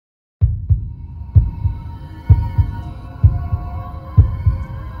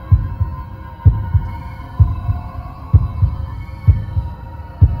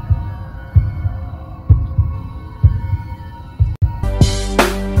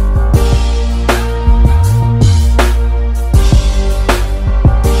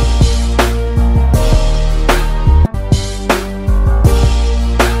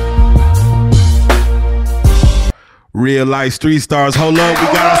Real life street stars. Hold up, we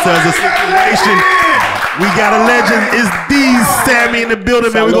got ourselves a situation. We got a legend. It's the Sammy in the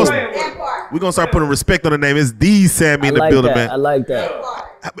building, man. We're gonna start putting respect on the name. It's the Sammy in the building, man. I like that.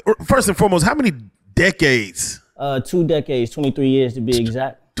 First and foremost, how many decades? 2 decades, 23 years to be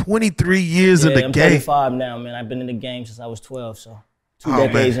exact. 23 years in the I'm game. 35 now, man. I've been in the game since I was 12, so 2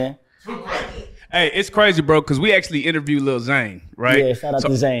 decades in. Hey, it's crazy, bro, because we actually interviewed Lil Zane, right? Yeah, shout out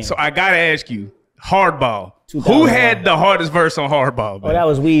to Zane. So I gotta ask you, Hardball. Who had the hardest verse on Hardball, man? Oh, that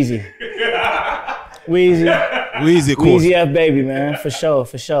was Weezy. Weezy, of course. Weezy F Baby, man, for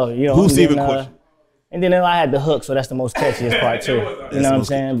sure. You know, Who's even question? And then I had the hook, so that's the most catchiest part too. You know what I'm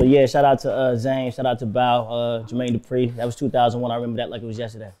saying? But yeah, shout out to Zane, shout out to Bow, Jermaine Dupri. That was 2001. I remember that like it was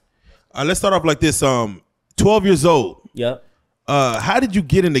yesterday. Let's start off like this. 12 years old. Yep. How did you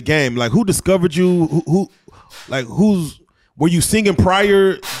get in the game? Like, who discovered you? Were you singing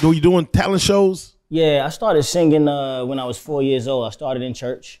prior? Were you doing talent shows? Yeah, I started singing when I was 4 years old. I started in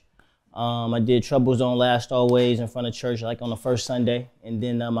church. I did Troubles Don't Last Always in front of church, like on the first Sunday. And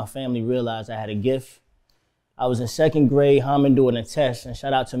then my family realized I had a gift. I was in 2nd grade, Harmon doing a test, and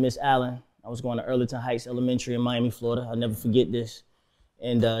shout out to Miss Allen. I was going to Earleton Heights Elementary in Miami, Florida. I'll never forget this.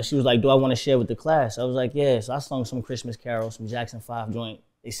 And she was like, do I want to share with the class? I was like, yeah. So I sung some Christmas carols, some Jackson 5 joint.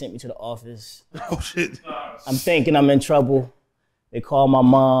 They sent me to the office. Oh, shit. I'm thinking I'm in trouble. They called my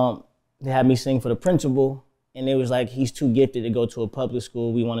mom. They had me sing for the principal. And they was like, he's too gifted to go to a public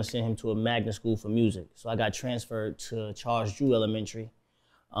school. We want to send him to a magnet school for music. So I got transferred to Charles Drew Elementary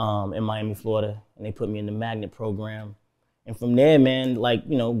in Miami, Florida. And they put me in the magnet program. And from there, man, like,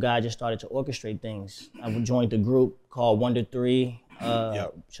 you know, God just started to orchestrate things. I joined a group called Wonder 3.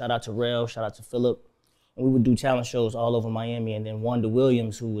 Shout out to Rel, shout out to Philip. And we would do talent shows all over Miami. And then Wanda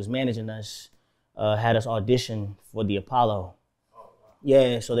Williams, who was managing us, had us audition for the Apollo.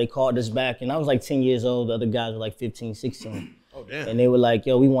 Yeah, so they called us back, and I was like 10 years old. The other guys were like 15, 16. Oh, damn. And they were like,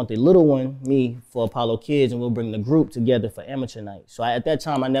 yo, we want the little one, me, for Apollo Kids, and we'll bring the group together for amateur night. So at that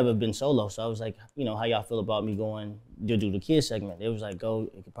time, I never been solo. So I was like, you know, how y'all feel about me going to do the kids segment? They was like, go,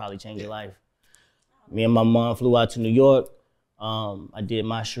 it could probably change your life. Me and my mom flew out to New York. I did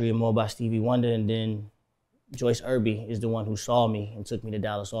My Sharia More by Stevie Wonder, and then Joyce Irby is the one who saw me and took me to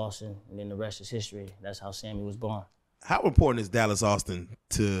Dallas Austin, and then the rest is history. That's how Sammy was born. How important is Dallas Austin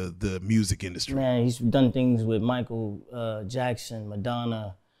to the music industry? Man, he's done things with Michael Jackson,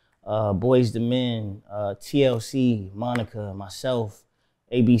 Madonna, Boyz II Men, TLC, Monica, myself,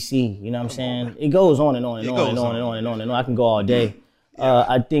 ABC. You know what I'm saying? It goes on and on and on and on and on and on and on. I can go all day.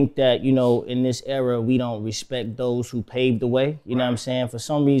 I think that, you know, in this era, we don't respect those who paved the way. You know what I'm saying? For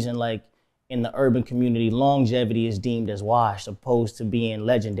some reason, like, in the urban community, longevity is deemed as washed opposed to being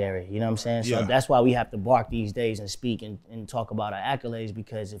legendary. You know what I'm saying? So that's why we have to bark these days and speak and talk about our accolades,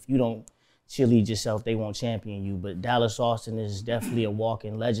 because if you don't cheerlead yourself, they won't champion you. But Dallas Austin is definitely a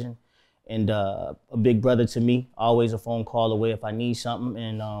walking legend and a big brother to me, always a phone call away if I need something.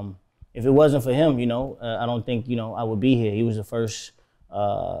 And if it wasn't for him, you know, I don't think, you know, I would be here. He was the first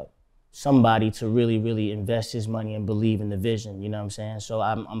somebody to really, really invest his money and believe in the vision, you know what I'm saying? So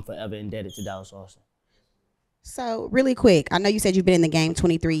I'm forever indebted to Dallas Austin. So really quick, I know you said you've been in the game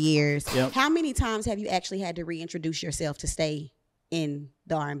 23 years. Yep. How many times have you actually had to reintroduce yourself to stay in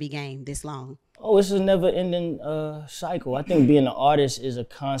the R&B game this long? Oh, it's a never-ending cycle. I think being an artist is a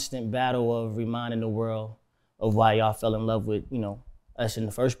constant battle of reminding the world of why y'all fell in love with, you know, us in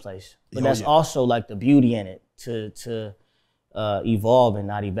the first place. But that's also like the beauty in it, to evolve and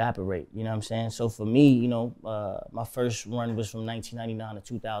not evaporate, you know what I'm saying? So for me, you know, my first run was from 1999 to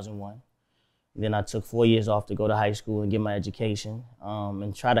 2001. Then I took 4 years off to go to high school and get my education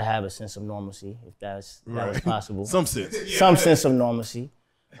and try to have a sense of normalcy, if that was possible. Some sense. Some sense of normalcy.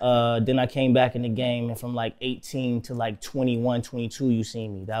 Then I came back in the game, and from like 18 to like 21, 22, you see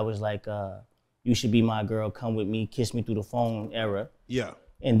me. That was like, you should be my girl, come with me, kiss me through the phone era. Yeah.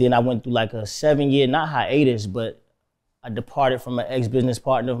 And then I went through like a 7-year, not hiatus, but I departed from an ex-business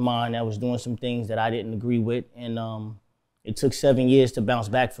partner of mine that was doing some things that I didn't agree with. And it took 7 years to bounce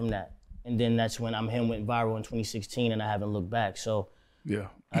back from that. And then that's when I'm Him went viral in 2016, and I haven't looked back. So yeah,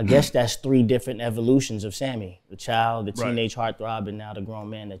 I guess that's 3 different evolutions of Sammy: the child, the teenage heartthrob, and now the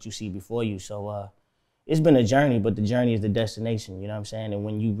grown man that you see before you. So it's been a journey, but the journey is the destination. You know what I'm saying? And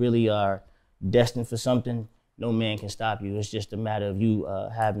when you really are destined for something, no man can stop you. It's just a matter of you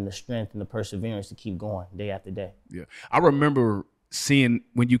having the strength and the perseverance to keep going day after day. Yeah, I remember seeing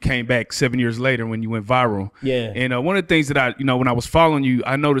when you came back 7 years later when you went viral. Yeah. And one of the things that I, you know, when I was following you,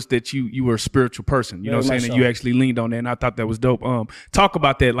 I noticed that you were a spiritual person, you know what I'm saying? And you actually leaned on that, and I thought that was dope. Talk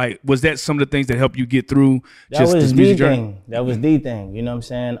about that. Like, was that some of the things that helped you get through just this music journey? That was the thing, you know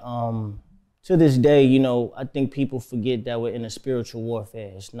what I'm saying? to this day, you know, I think people forget that we're in a spiritual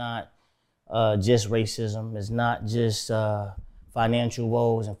warfare. It's not just racism. It's not just financial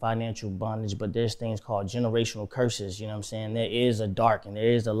woes and financial bondage, but there's things called generational curses, you know what I'm saying? There is a dark and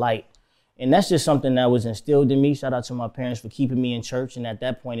there is a light. And that's just something that was instilled in me. Shout out to my parents for keeping me in church. And at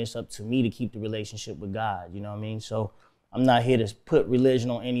that point, it's up to me to keep the relationship with God, you know what I mean? So I'm not here to put religion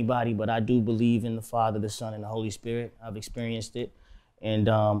on anybody, but I do believe in the Father, the Son, and the Holy Spirit. I've experienced it. And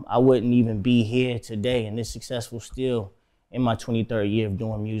I wouldn't even be here today and this successful still in my 23rd year of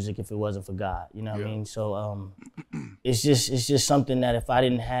doing music if it wasn't for God, you know what I mean? So it's just something that if I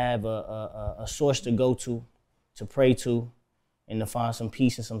didn't have a source to go to pray to, and to find some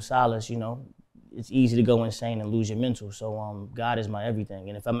peace and some solace, you know, it's easy to go insane and lose your mental. So God is my everything.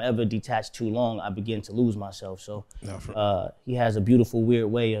 And if I'm ever detached too long, I begin to lose myself. So he has a beautiful,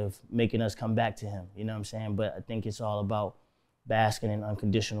 weird way of making us come back to him, you know what I'm saying? But I think it's all about basking in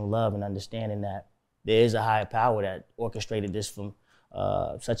unconditional love and understanding that there is a higher power that orchestrated this from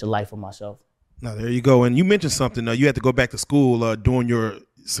such a life for myself. Now, there you go. And you mentioned something. You had to go back to school during your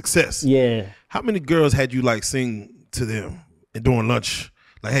success. Yeah. How many girls had you like sing to them and during lunch?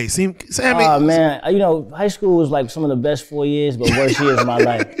 Like, hey, Sammy. Oh, man. You know, high school was like some of the best 4 years, but worst years of my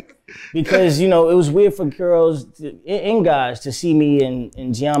life. Because, you know, it was weird for girls and guys to see me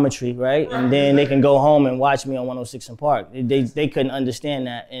in geometry, right? And then they can go home and watch me on 106 and Park. They couldn't understand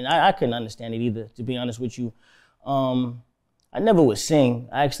that. And I couldn't understand it either, to be honest with you. I never would sing.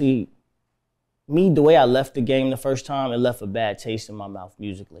 The way I left the game the first time, it left a bad taste in my mouth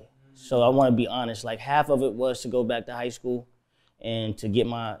musically. So I want to be honest, like half of it was to go back to high school and to get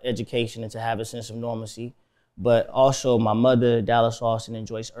my education and to have a sense of normalcy. But also my mother, Dallas Austin, and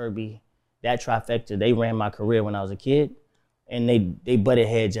Joyce Irby, that trifecta, they ran my career when I was a kid, and they butted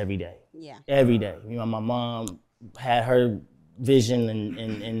heads every day. Yeah. Every day. You know, my mom had her vision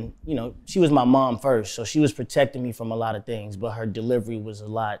and you know, she was my mom first, so she was protecting me from a lot of things, but her delivery was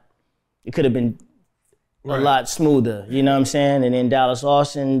it could have been a lot smoother, you know what I'm saying? And then Dallas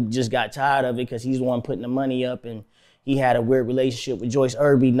Austin just got tired of it because he's the one putting the money up, and he had a weird relationship with Joyce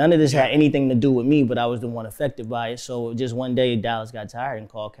Irby. None of this had anything to do with me, but I was the one affected by it. So just one day, Dallas got tired and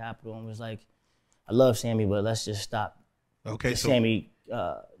called Capitol and was like, I love Sammy, but let's just stop Sammy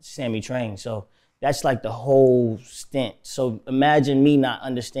train. So that's like the whole stint. So imagine me not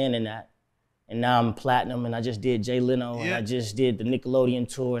understanding that. And now I'm platinum, and I just did Jay Leno, and I just did the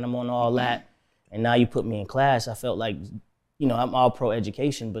Nickelodeon tour, and I'm on all that. And now you put me in class, I felt like, you know, I'm all pro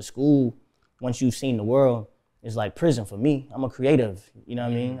education, but school, once you've seen the world, is like prison for me. I'm a creative, you know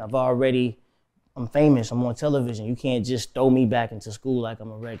what I mean? I'm famous, I'm on television. You can't just throw me back into school like I'm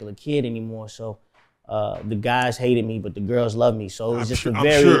a regular kid anymore. So the guys hated me, but the girls loved me. So it was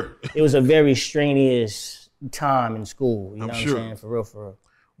it was a very strenuous time in school, you know what I'm saying? For real.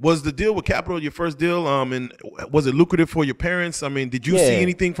 Was the deal with Capitol your first deal? And was it lucrative for your parents? I mean, did you see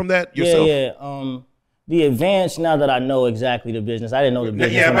anything from that yourself? Yeah. The advance, now that I know exactly the business, I didn't know the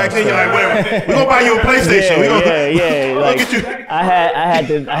business. Yeah, back then you're like, whatever. We're gonna buy you a PlayStation. Like, get you.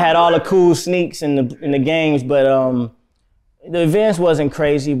 I had all the cool sneaks in the games, but the advance wasn't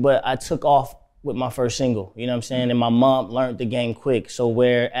crazy, but I took off with my first single, you know what I'm saying? And my mom learned the game quick. So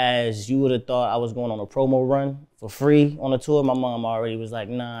whereas you would have thought I was going on a promo run for free on a tour, my mom already was like,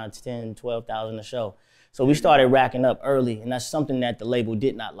 nah, it's 10, 12,000 a show. So we started racking up early, and that's something that the label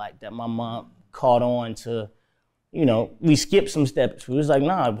did not like, that my mom caught on to. You know, we skipped some steps. We was like,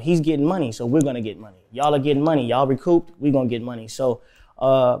 nah, he's getting money, so we're gonna get money. Y'all are getting money, y'all recouped, we gonna get money. So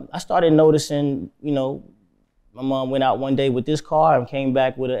I started noticing, you know, my mom went out one day with this car and came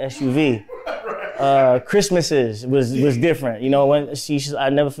back with an SUV. Christmases was different. You know, when I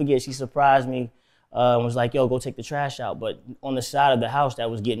never forget, she surprised me and was like, yo, go take the trash out. But on the side of the house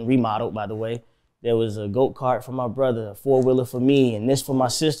that was getting remodeled, by the way, there was a goat cart for my brother, a four-wheeler for me, and this for my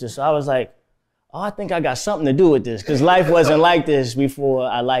sister. So I was like, oh, I think I got something to do with this, because life wasn't like this before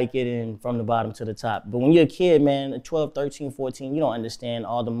I like it and from the bottom to the top. But when you're a kid, man, 12, 13, 14, you don't understand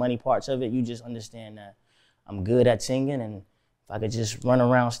all the money parts of it. You just understand that I'm good at singing, and if I could just run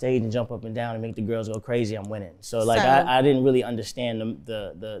around stage and jump up and down and make the girls go crazy, I'm winning. So like I didn't really understand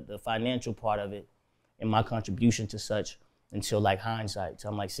the financial part of it and my contribution to such until like hindsight. So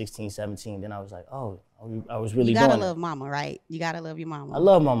I'm like 16, 17. Then I was like, oh, I was really doing it. You gotta love mama, right? You gotta love your mama. I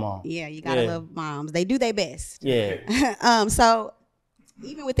love my mom. Yeah, you gotta love moms. They do their best. Yeah. So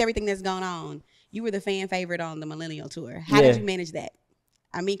even with everything that's going on, you were the fan favorite on the Millennial Tour. How did you manage that?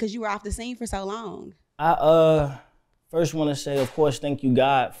 I mean, because you were off the scene for so long. I first want to say, of course, thank you,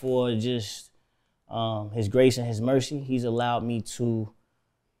 God, for just His grace and His mercy. He's allowed me to,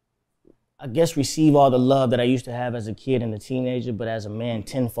 I guess, receive all the love that I used to have as a kid and a teenager, but as a man,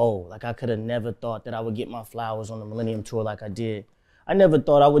 tenfold. Like, I could have never thought that I would get my flowers on the Millennium Tour like I did. I never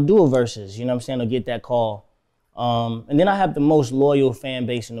thought I would do a Versus, you know what I'm saying, or get that call. And then I have the most loyal fan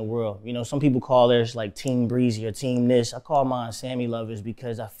base in the world. You know, some people call theirs like Team Breezy or Team this. I call mine Sammy Lovers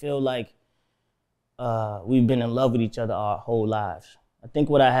because I feel like we've been in love with each other our whole lives. I think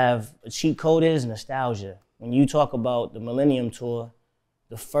what I have, a cheat code is nostalgia. When you talk about the Millennium Tour,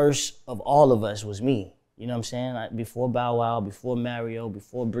 the first of all of us was me. You know what I'm saying? Before Bow Wow, before Mario,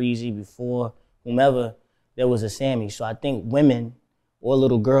 before Breezy, before whomever, there was a Sammy. So I think women or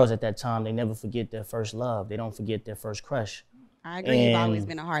little girls at that time, they never forget their first love. They don't forget their first crush. I agree. You've always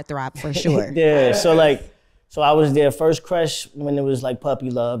been a heartthrob for sure. Yeah, so I was their first crush when it was like puppy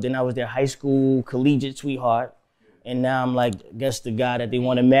love. Then I was their high school collegiate sweetheart. And now I'm like, I guess the guy that they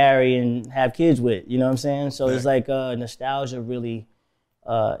want to marry and have kids with. You know what I'm saying? So it's like nostalgia really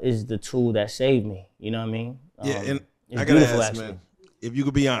is the tool that saved me. You know what I mean? Yeah, and I gotta ask, actually. Man, if you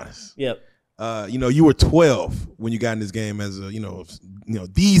could be honest. Yep. You know, you were 12 when you got in this game as a, you know,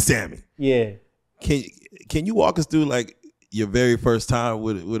 the Sammy. Yeah. Can you walk us through like your very first time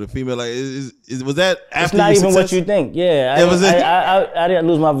with a female? Like, was that after? It's not even what you think. Yeah. I didn't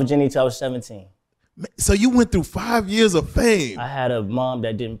lose my virginity till I was 17. So you went through 5 years of fame. I had a mom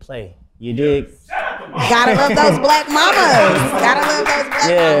that didn't play. You dig? Gotta love those black mamas. Gotta love those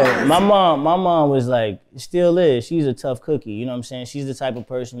black mamas. My mom was like, still is. She's a tough cookie. You know what I'm saying? She's the type of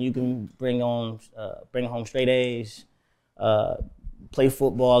person you can bring home straight A's, play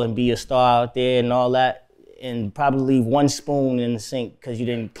football and be a star out there and all that, and probably leave one spoon in the sink because you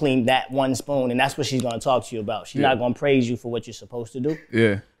didn't clean that one spoon, and that's what she's gonna talk to you about. She's not gonna praise you for what you're supposed to do.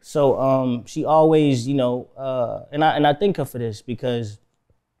 Yeah. So she always, you know, and I thank her for this because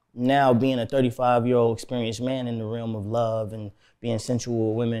now being a 35-year-old experienced man in the realm of love and being sensual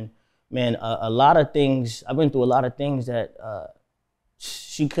with women, man, a lot of things, I've been through a lot of things that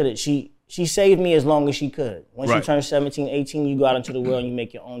she saved me as long as she could. Once you turn 17, 18, you go out into the world and you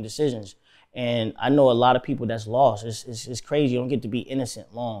make your own decisions. And I know a lot of people that's lost. It's crazy. You don't get to be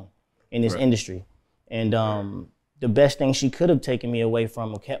innocent long in this industry. And the best thing she could have taken me away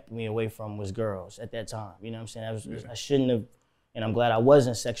from or kept me away from was girls at that time. You know what I'm saying? I shouldn't have. And I'm glad I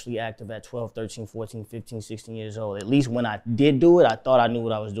wasn't sexually active at 12, 13, 14, 15, 16 years old. At least when I did do it, I thought I knew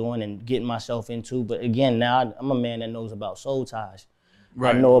what I was doing and getting myself into. But again, now I'm a man that knows about soul ties.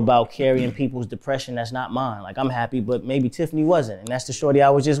 Right. I know about carrying people's depression that's not mine. Like, I'm happy, but maybe Tiffany wasn't. And that's the shorty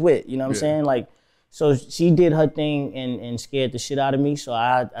I was just with. You know what I'm saying? Like, so she did her thing and scared the shit out of me. So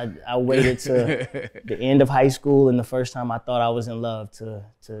I waited to the end of high school and the first time I thought I was in love to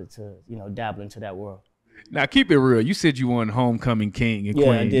you know, dabble into that world. Now, keep it real. You said you won Homecoming King and Queen.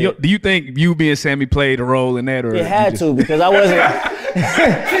 I did. Do you think you being Sammy played a role in that? Or it had to, because I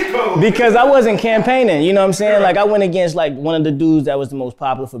wasn't campaigning. You know what I'm saying? Like, I went against like one of the dudes that was the most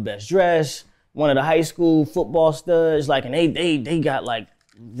popular for best dress, one of the high school football studs, like, and they got like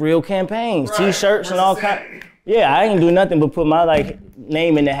real campaigns, T-shirts and all kind. Yeah, I didn't do nothing but put my like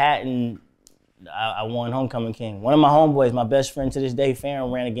name in the hat and I won Homecoming King. One of my homeboys, my best friend to this day,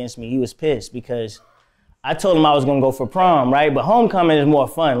 Farron, ran against me. He was pissed because I told him I was gonna go for prom, right? But homecoming is more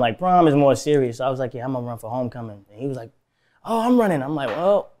fun. Like, prom is more serious. So I was like, yeah, I'm gonna run for homecoming. And he was like, oh, I'm running. I'm like,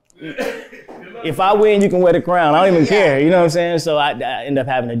 well, if I win, you can wear the crown. I don't even care. You know what I'm saying? So I ended up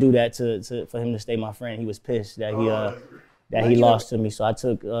having to do that for him to stay my friend. He was pissed that he lost to me. So I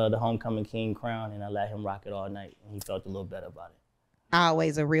took the Homecoming King crown and I let him rock it all night. And he felt a little better about it.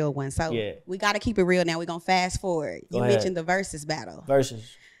 Always a real one. So we got to keep it real now. We're going to fast forward. You mentioned the Versus battle.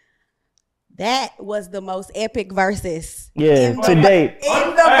 Versus. That was the most epic Versus. Yeah, to date.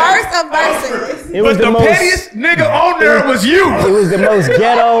 In the verse of Versus. It was the pettiest nigga on there was you. It was the most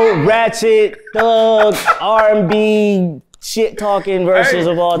ghetto, ratchet, thug, R&B, shit-talking Versus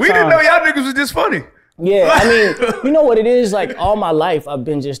of all time. We didn't know y'all niggas was this funny. Yeah, I mean, you know what it is? Like, all my life, I've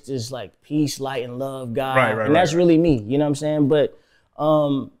been just this, like, peace, light, and love guy. Right, and that's really me, you know what I'm saying? But,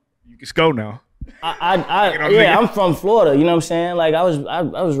 you can go now. I'm from Florida, you know what I'm saying? Like, I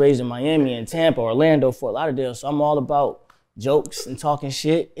was raised in Miami and Tampa, Orlando, Fort Lauderdale, so I'm all about jokes and talking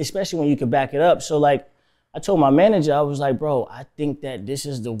shit, especially when you can back it up. So, like, I told my manager, I was like, bro, I think that this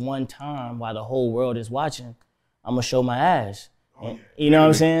is the one time while the whole world is watching, I'm gonna show my ass. And, you know what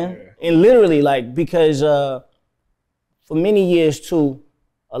I'm saying? Yeah. And literally, like, because for many years, too,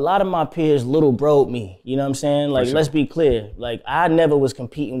 a lot of my peers little broed me, you know what I'm saying? Like, let's be clear. Like, I never was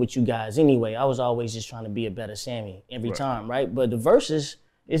competing with you guys anyway. I was always just trying to be a better Sammy every time, right? But the Versus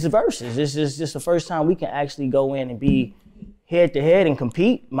is the Versus. This is just the first time we can actually go in and be head-to-head and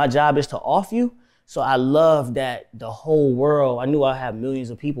compete. My job is to off you. So I love that the whole world, I knew I have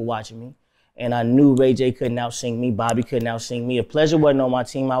millions of people watching me. And I knew Ray J couldn't out-sing me, Bobby couldn't out-sing me. If Pleasure wasn't on my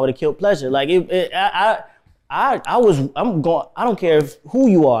team, I would have killed Pleasure. Like I don't care who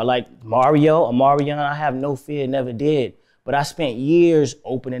you are, like Mario or Marion, I have no fear, never did. But I spent years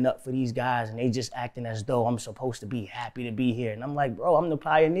opening up for these guys and they just acting as though I'm supposed to be happy to be here. And I'm like, bro, I'm the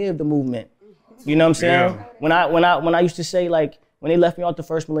pioneer of the movement. You know what I'm saying? Yeah. When I used to say, like, when they left me off the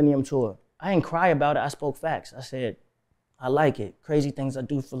first Millennium Tour, I didn't cry about it, I spoke facts. I said, I like it. Crazy things I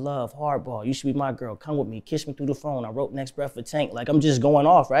do for love, hardball, you should be my girl, come with me, kiss me through the phone. I wrote Next Breath for Tank. Like, I'm just going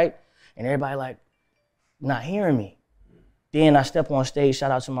off, right? And everybody like, not hearing me. Then I step on stage, shout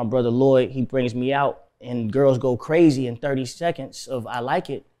out to my brother Lloyd, he brings me out and girls go crazy in 30 seconds of I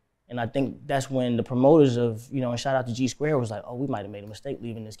like it. And I think that's when the promoters of, you know, and shout out to G Square was like, oh, we might've made a mistake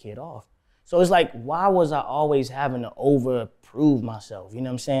leaving this kid off. So it's like, why was I always having to over-prove myself? You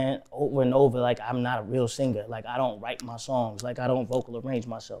know what I'm saying? Over and over, like, I'm not a real singer. Like, I don't write my songs. Like, I don't vocal arrange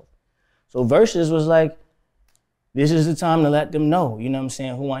myself. So Versus was like, this is the time to let them know, you know what I'm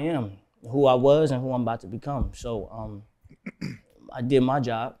saying, who I am, who I was, and who I'm about to become. So I did my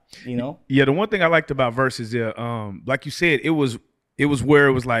job, you know? Yeah, the one thing I liked about Versus, like you said, it was where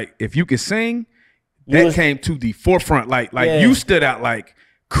it was like, if you could sing, that came to the forefront. Like you stood out like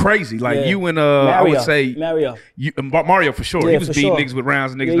crazy. Like you and Mario, I would say Mario for sure. Yeah, he was beating niggas with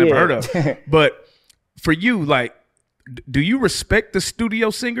rounds niggas never heard of. But for you, like, do you respect the studio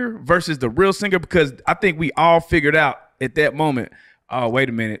singer versus the real singer? Because I think we all figured out at that moment, oh, wait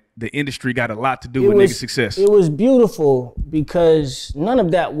a minute, the industry got a lot to do with niggas' success. It was beautiful because none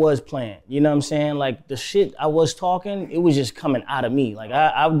of that was planned. You know what I'm saying? Like, the shit I was talking, it was just coming out of me. Like,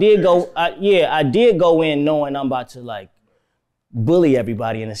 I did go in knowing I'm about to, like, bully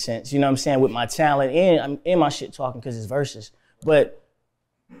everybody in a sense, you know what I'm saying, with my talent and I'm in my shit talking because it's Versus. But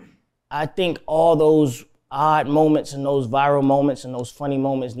I think all those odd moments and those viral moments and those funny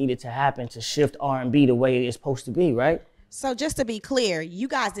moments needed to happen to shift R&B the way it's supposed to be, right? So just to be clear, you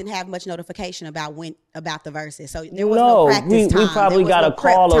guys didn't have much notification about the Versus. So there was no practice time. We probably got a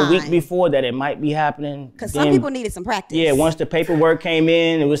call a week before that it might be happening. Because some people needed some practice. Yeah, once the paperwork came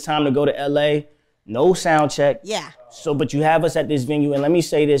in, it was time to go to LA. No sound check. Yeah. So, but you have us at this venue, and let me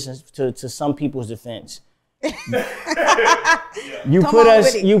say this to some people's defense. You put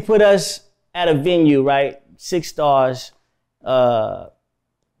us at a venue, right? 6 stars,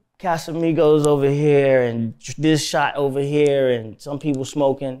 Casamigos over here, and this shot over here, and some people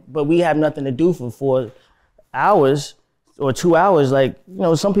smoking, but we have nothing to do for 4 hours or 2 hours. Like, you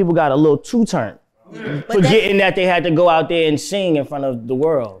know, some people got a little too turned. Forgetting that they had to go out there and sing in front of the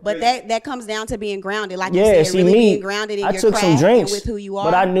world. But that comes down to being grounded, like you said, really being grounded in your craft and with who you are.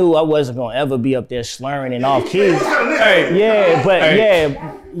 But I knew I wasn't gonna ever be up there slurring and off key.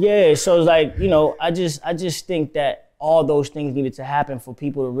 So it's like, you know, I just think that all those things needed to happen for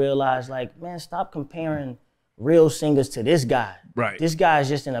people to realize, like, man, stop comparing real singers to this guy. Right. This guy is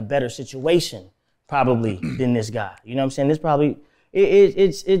just in a better situation probably than this guy. You know what I'm saying? This probably.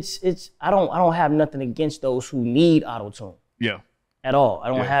 It's I don't have nothing against those who need auto-tune. Yeah. At all. I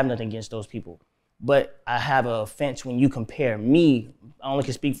don't have nothing against those people. But I have an offense when you compare me, I only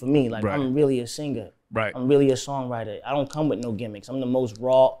can speak for me, like I'm really a singer. Right. I'm really a songwriter. I don't come with no gimmicks. I'm the most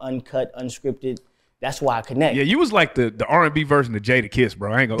raw, uncut, unscripted. That's why I connect. Yeah, you was like the R&B version of Jadakiss,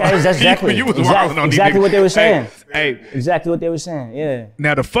 bro. I ain't gonna lie. That's exactly. You was exactly what they were saying. Hey. Exactly what they were saying, yeah.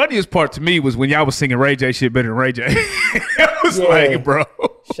 Now, the funniest part to me was when y'all was singing Ray J shit better than Ray J. I was like, bro.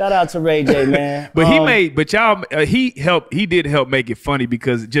 Shout out to Ray J, man. But he did help make it funny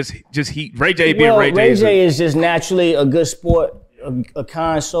because Ray J being Ray J. Ray J is just naturally a good sport, a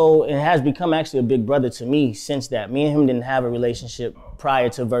kind soul, and has become actually a big brother to me since that. Me and him didn't have a relationship prior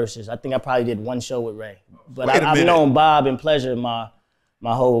to Versus. I think I probably did one show with Ray. But I've known Bob and Pleasure my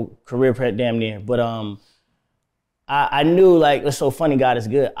whole career damn near. But I knew, like, it's so funny, God is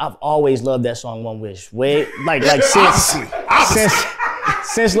good. I've always loved that song One Wish.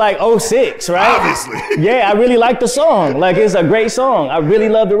 Since like 06, right? Obviously. Yeah, I really like the song. Like, it's a great song. I really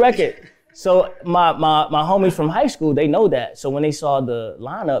love the record. So my homies from high school, they know that. So when they saw the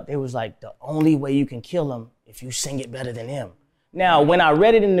lineup, they was like, the only way you can kill him if you sing it better than him. Now, when I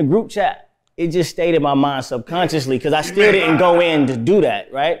read it in the group chat, it just stayed in my mind subconsciously because I still didn't go in to do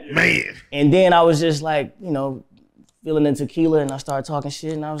that, right? Man. And then I was just like, you know, feeling in tequila, and I started talking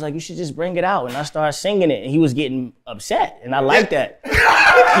shit, and I was like, you should just bring it out. And I started singing it, and he was getting upset, and I liked that. You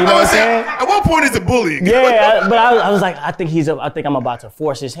know what I'm saying? At what point is it bullying? Yeah, but I was like, I think I'm about to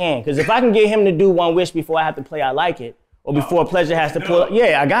force his hand, because if I can get him to do One Wish before I have to play I Like It, or before Pleasure has to pull,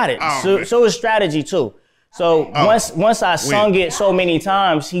 I got it. So it's strategy too. So once I sung it so many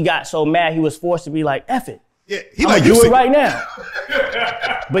times, he got so mad he was forced to be like, F it. Yeah, I'm gonna do it right now.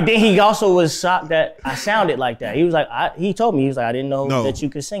 But then he also was shocked that I sounded like that. He was like, he told me, he was like, I didn't know that you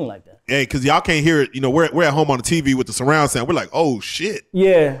could sing like that. Hey, because y'all can't hear it. You know, we're at home on the TV with the surround sound. We're like, oh shit.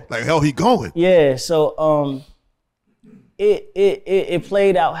 Yeah. Like hell, he going. Yeah. So it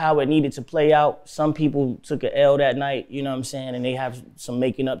played out how it needed to play out. Some people took an L that night, you know what I'm saying, and they have some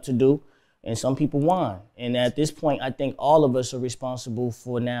making up to do. And some people won. And at this point, I think all of us are responsible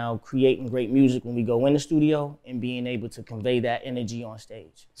for now creating great music when we go in the studio and being able to convey that energy on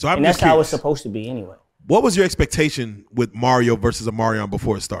stage. So I'm and that's just curious, how it's supposed to be anyway. What was your expectation with Mario versus Omarion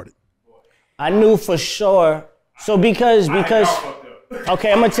before it started? I knew for sure. So because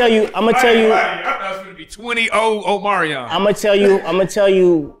okay, I'm gonna tell you. I thought it was gonna be 20-0 Omarion. I'm gonna tell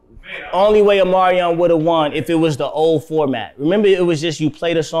you. Only way Omarion would have won if it was the old format. Remember, it was just you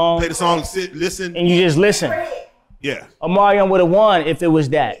play the song, sit, listen, and you just listen. Yeah. Omarion would have won if it was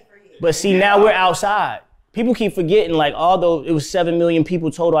that. But see, now we're outside. People keep forgetting, like, although it was 7 million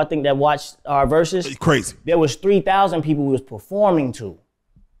people total, I think, that watched our verses. It's crazy. There was 3,000 people we was performing to.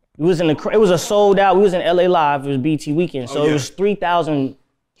 It was a sold out. We was in LA Live. It was BT Weekend, so it was 3,000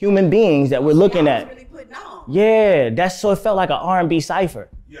 human beings that we're looking at. Yeah, so it felt like an R&B cipher.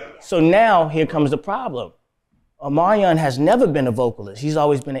 Yeah. So now here comes the problem. Omarion has never been a vocalist. He's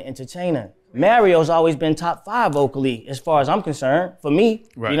always been an entertainer. Mario's always been top 5 vocally, as far as I'm concerned, for me.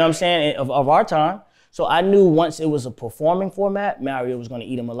 Right. You know what I'm saying, of our time. So I knew once it was a performing format, Mario was gonna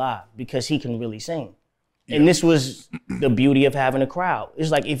eat him alive because he can really sing. Yeah. And this was the beauty of having a crowd.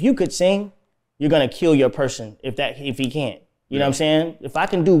 It's like, if you could sing, you're gonna kill your person if he can't. You know what I'm saying? If I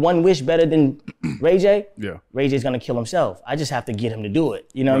can do one wish better than Ray J, Ray J's gonna kill himself. I just have to get him to do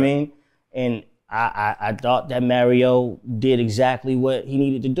it. You know what I mean? And I thought that Mario did exactly what he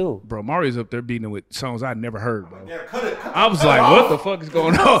needed to do. Bro, Mario's up there beating him with songs I'd never heard, bro. Yeah, cut it. I was like, what the fuck is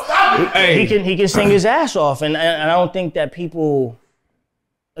going on? Hey. He can sing his ass off, and I don't think that people,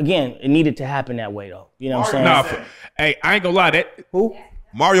 again, it needed to happen that way though. You know what I'm saying? Hey, I ain't gonna lie, who?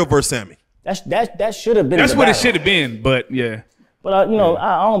 Mario versus Sammy. That should have been. That's what it should have been, but yeah. But you know,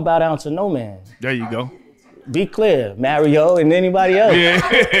 I don't bow down to no man. There you go. Be clear, Mario and anybody else.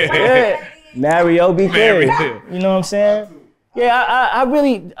 Yeah. Mario, be clear. You know what I'm saying? Yeah, I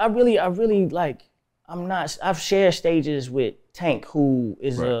really like. I've shared stages with Tank, who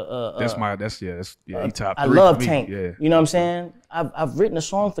is he top 3. I love Tank. Yeah. You know what I'm saying? I've written a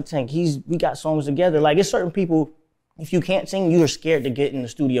song for Tank. We got songs together. Like, it's certain people, if you can't sing, you're scared to get in the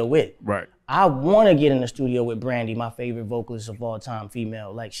studio with. Right. I want to get in the studio with Brandy, my favorite vocalist of all time,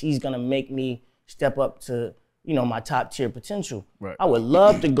 female. Like, she's gonna make me step up to, you know, my top tier potential. Right. I would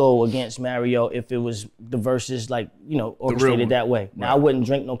love to go against Mario if it was the verses, like, you know, orchestrated that way. Right. Now, I wouldn't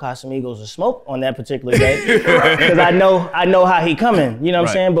drink no Casamigos or smoke on that particular day because I know how he coming. You know what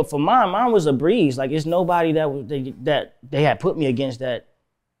I'm saying? But for mine was a breeze. Like, it's nobody that they had put me against that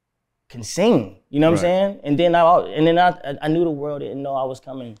can sing. You know what I'm saying? And then I knew the world didn't know I was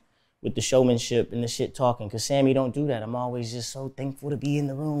coming with the showmanship and the shit talking, because Sammy don't do that. I'm always just so thankful to be in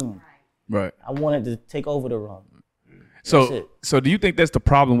the room. Right. I wanted to take over the room. So do you think that's the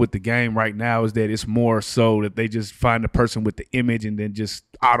problem with the game right now, is that it's more so that they just find a person with the image and then just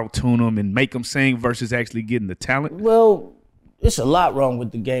auto-tune them and make them sing versus actually getting the talent? Well, it's a lot wrong with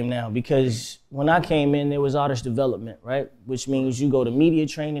the game now, because when I came in, there was artist development, right? Which means you go to media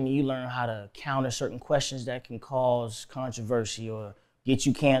training and you learn how to counter certain questions that can cause controversy or get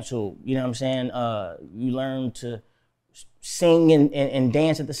you canceled. You know what I'm saying? You learn to sing and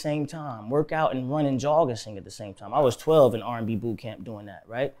dance at the same time, work out and run and jog and sing at the same time. I was 12 in R&B boot camp doing that,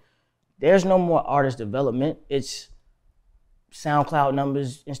 right? There's no more artist development. It's SoundCloud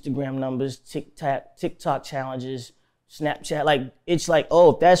numbers, Instagram numbers, TikTok challenges, Snapchat. Like, it's like,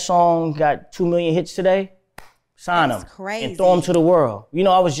 oh, if that song got 2 million hits today, sign them and throw them to the world. You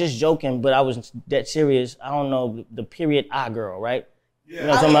know, I was just joking, but I was that serious. I don't know, the period I girl, right? Yeah. You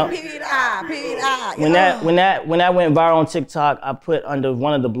know what I'm talking about? Period I. When that went viral on TikTok, I put under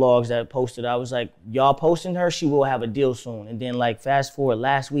one of the blogs that I posted, I was like, y'all posting her, she will have a deal soon. And then, like, fast forward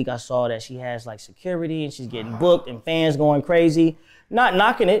last week, I saw that she has like security and she's getting booked and fans going crazy. Not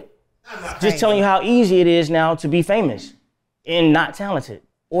knocking it, just telling you how easy it is now to be famous and not talented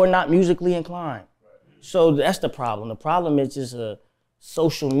or not musically inclined. So that's the problem. The problem is just a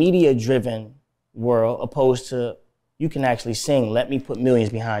social media driven world opposed to, you can actually sing, let me put millions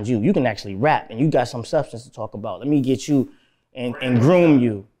behind you. You can actually rap and you got some substance to talk about. Let me get you and groom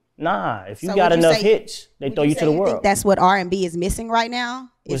you. Nah, if you got enough hits, they throw you to the world. Think that's what R&B is missing right now?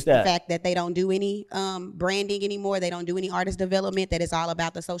 What's that? The fact that they don't do any branding anymore. They don't do any artist development. That it's all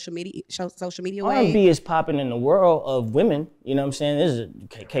about the social media way. R&B is popping in the world of women. You know what I'm saying? There's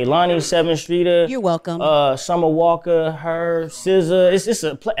Kehlani, 7th Streeter. You're welcome. Summer Walker, her, SZA. It's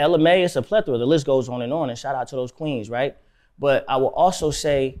a LMA. It's a plethora. The list goes on. And shout out to those queens, right? But I will also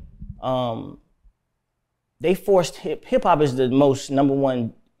say, they forced hip hop is the most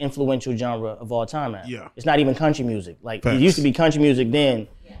 #1 influential genre of all time now. Yeah. It's not even country music. Like Facts. It used to be country music then.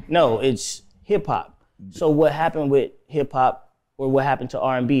 No, it's hip hop. So what happened with hip hop, or what happened to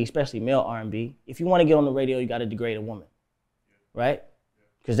R&B, especially male R&B, if you want to get on the radio, you got to degrade a woman. Right?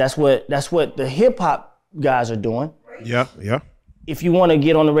 Because that's what the hip hop guys are doing. Yeah. If you want to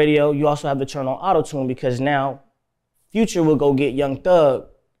get on the radio, you also have to turn on auto-tune, because now Future will go get Young Thug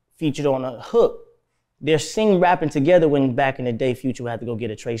featured on a hook. They're rapping together, when back in the day, Future would have to go get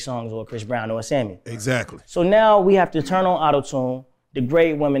a Trey Songz or a Chris Brown or a Sammy. Exactly. So now we have to turn on auto-tune,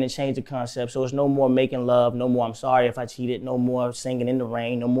 degrade women, and change the concept. So it's no more making love, no more I'm sorry if I cheated, no more singing in the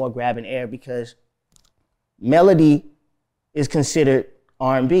rain, no more grabbing air, because melody is considered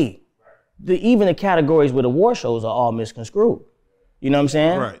R&B. Even the categories with award shows are all misconstrued. You know what I'm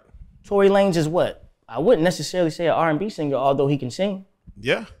saying? Right. Tory Lanez is what? I wouldn't necessarily say an R&B singer, although he can sing.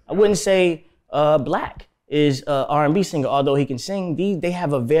 Yeah. I wouldn't say Black is an R&B singer, although he can sing. They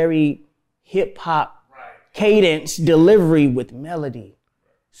have a very hip-hop cadence delivery with melody.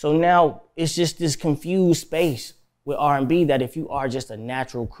 So now it's just this confused space with R&B that if you are just a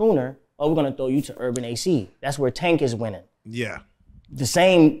natural crooner, we're gonna throw you to Urban AC. That's where Tank is winning. Yeah. The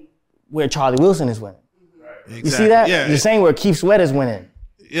same where Charlie Wilson is winning. Exactly. You see that? Yeah. The same where Keith Sweat is winning.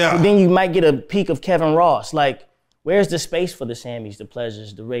 Yeah. But then you might get a peak of Kevin Ross. Like, where's the space for the Sammys, the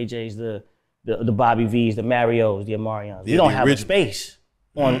Pleasures, the Ray J's, the Bobby V's, the Marios, the Amarions? We don't have a space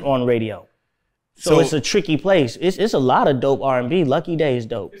on radio. So it's a tricky place. It's a lot of dope R&B. Lucky Day is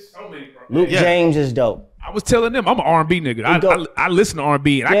dope. So many, bro. Luke James is dope. I was telling them I'm an R&B nigga. I listen to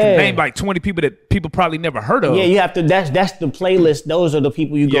R&B, and I can name like 20 people that people probably never heard of. Yeah, you have to. That's the playlist. Those are the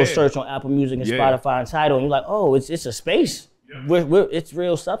people you go search on Apple Music and Spotify and Tidal, and you're like, oh, it's a space. Yeah. It's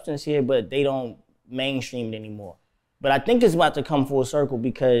real substance here, but they don't mainstream it anymore. But I think it's about to come full circle,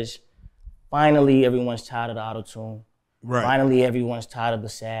 because finally everyone's tired of the auto-tune. Right. Finally everyone's tired of the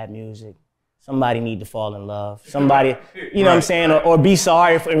sad music. Somebody need to fall in love. Somebody, you know what I'm saying, or be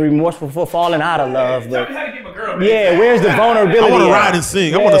sorry and remorseful for falling out of love. But where's the vulnerability? I want to ride and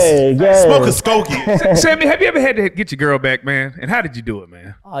sing. I want to smoke a skokie. Sammy, have you ever had to get your girl back, man? And how did you do it,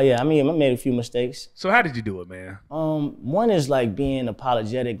 man? Oh yeah, I mean, I made a few mistakes. So how did you do it, man? One is like being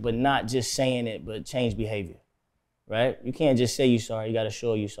apologetic, but not just saying it, but change behavior, right? You can't just say you're sorry. You got to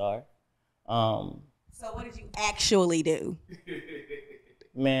show you're sorry. So what did you actually do?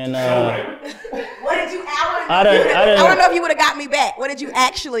 Man, what did you? I don't know if you would have got me back. What did you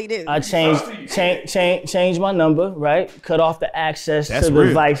actually do? I changed my number, right? Cut off the access to the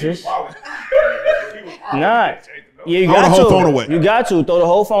devices. Not. Yeah, you got to. Throw the whole phone away. You got to throw the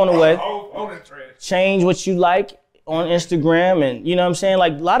whole phone away. Change what you like on Instagram, and you know what I'm saying?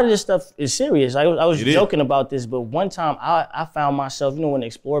 Like, a lot of this stuff is serious. I was joking about this, but one time I found myself, you know, when the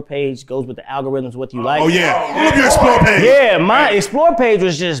Explore page goes with the algorithms, what you like. Oh yeah, pull up your Explore page. Yeah, my Explore page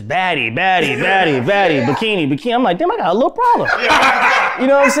was just baddie, bikini. I'm like, damn, I got a little problem. You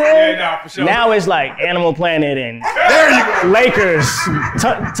know what I'm saying? Yeah, no, for sure. Now it's like Animal Planet and There you go. Lakers,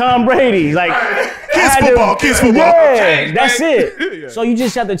 Tom Brady, like Kids football. Yeah, that's it. So you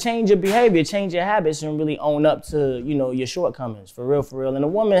just have to change your behavior, change your habits, and really own up to, you know, your shortcomings, for real. And a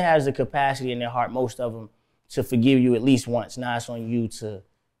woman has the capacity in their heart, most of them, to forgive you at least once. Now it's on you to,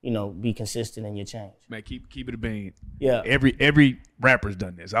 you know, be consistent in your change. Man, keep it a bean. Yeah. Every rapper's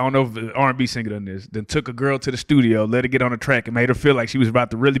done this. I don't know if the R&B singer done this. Then took a girl to the studio, let her get on the track, and made her feel like she was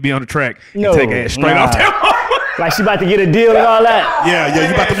about to really be on the track and take her ass straight off tempo. Like she about to get a deal and all that. Yeah,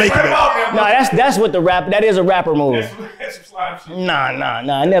 you about to make it. No, that's what that is a rapper move. That's some slime shit. Nah.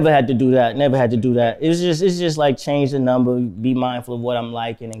 I never had to do that. It's just like change the number, be mindful of what I'm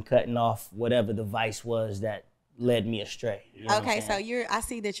liking, and cutting off whatever the vice was that led me astray. You know okay, so I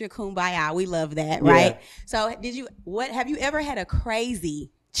see that you're kumbaya. We love that, Yeah. right? So have you ever had a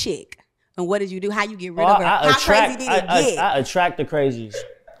crazy chick? And what did you do? How you get rid of her? How crazy did it get? I attract the crazies.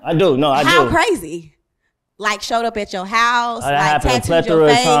 I do. No, I do. How crazy? Like showed up at your house, That like happened a tattooed your plethora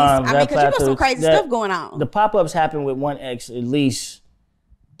of face. times. I mean, because you got some crazy stuff going on. The pop-ups happened with one ex at least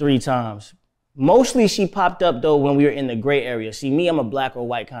 3 times. Mostly she popped up though when we were in the gray area. See, me, I'm a black or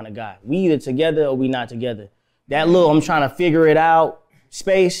white kind of guy. We either together or we not together. That little, I'm trying to figure it out.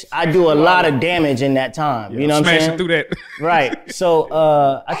 space, I do a lot of damage in that time. You know what I'm saying? Smashing through that. Right. So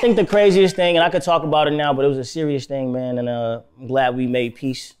I think the craziest thing, and I could talk about it now, but it was a serious thing, man. And I'm glad we made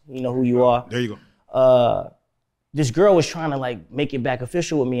peace. You know who you are. There you go. This girl was trying to like make it back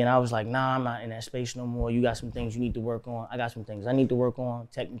official with me, and I was like, nah, I'm not in that space no more. You got some things you need to work on. I got some things I need to work on.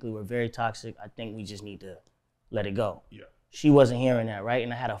 Technically, we're very toxic. I think we just need to let it go. Yeah. She wasn't hearing that, right?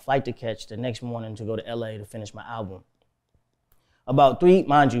 And I had a flight to catch the next morning to go to LA to finish my album.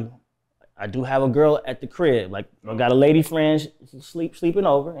 Mind you, I do have a girl at the crib. Like, I got a lady friend sleeping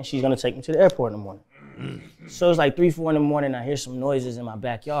over, and she's gonna take me to the airport in the morning. So it's like 3, 4 in the morning, I hear some noises in my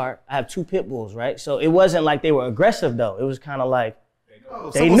backyard. I have 2 pit bulls, right? So it wasn't like they were aggressive though. It was kind of like,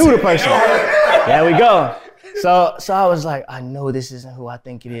 they knew the person. There we go. So I was like, I know this isn't who I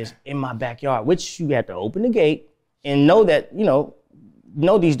think it is in my backyard, which you have to open the gate and know that, know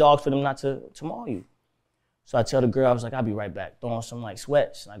these dogs for them not to maul you. So I tell the girl, I was like, I'll be right back, throwing some like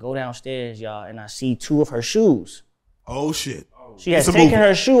sweats. And I go downstairs, y'all, and I see 2 of her shoes. Oh shit. She has taken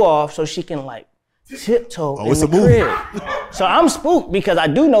her shoe off so she can like tiptoe in the crib. So I'm spooked because I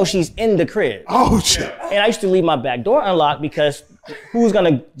do know she's in the crib. Oh shit. And I used to leave my back door unlocked because who's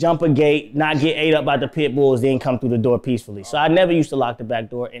gonna jump a gate, not get ate up by the pit bulls, then come through the door peacefully? So I never used to lock the back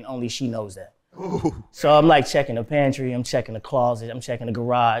door, and only she knows that. Ooh. So I'm like checking the pantry, I'm checking the closet, I'm checking the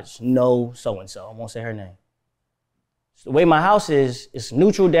garage. No so-and-so, I won't say her name. So the way my house is, it's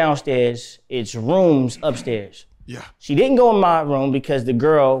neutral downstairs, it's rooms upstairs. Yeah. She didn't go in my room because the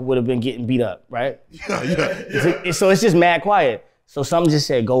girl would have been getting beat up, right? Yeah. So it's just mad quiet. So something just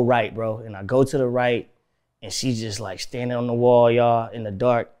said, go right, bro. And I go to the right, and she's just like standing on the wall, y'all, in the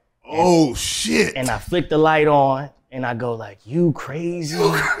dark. Oh, shit. And I flick the light on, and I go like, you crazy.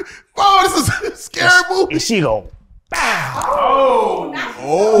 Oh, this is a scary movie. And she go, bow.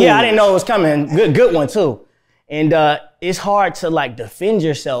 Oh. Yeah, I didn't know it was coming. Good one, too. And it's hard to like defend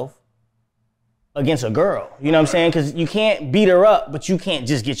yourself against a girl, you know what I'm saying? Because you can't beat her up, but you can't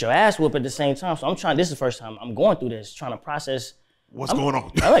just get your ass whooped at the same time. So this is the first time I'm going through this, trying to process. What's going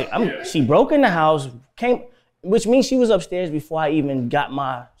on? She broke in the house, which means she was upstairs before I even got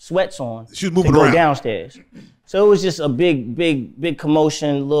my sweats on. She was moving to go around downstairs. So it was just a big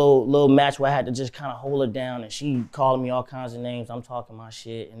commotion, little match where I had to just kind of hold her down, and she calling me all kinds of names. I'm talking my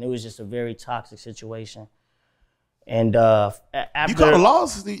shit, and it was just a very toxic situation. And after you call the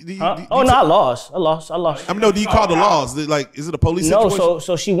laws? I lost. I mean, no, do you call the laws? Like, is it a police situation? No,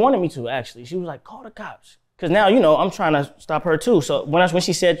 so she wanted me to actually. She was like, call the cops, because now I'm trying to stop her too. So when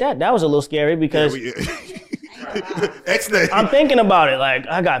she said that was a little scary because I'm thinking about it. Like,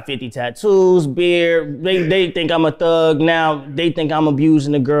 I got 50 tattoos, beard. They think I'm a thug now. They think I'm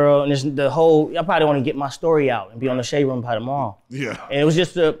abusing the girl, and it's the whole. I probably want to get my story out and be on the Shade Room by tomorrow. Yeah. And it was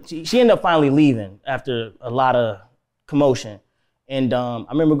just she ended up finally leaving after a lot of commotion. And I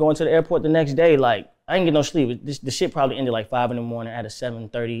remember going to the airport the next day, like, I didn't get no sleep. The shit probably ended like 5 in the morning. I had a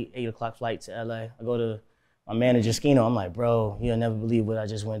 7:30, 8 o'clock flight to LA. I go to my manager, Skino. I'm like, bro, you'll never believe what I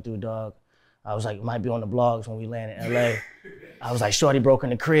just went through, dog. I was like, it might be on the blogs when we land in LA. I was like, shorty broke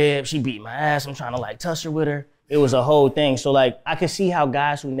in the crib. She beat my ass. I'm trying to like tussle with her. It was a whole thing. So like, I could see how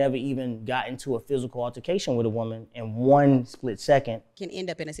guys who never even got into a physical altercation with a woman in one split second can end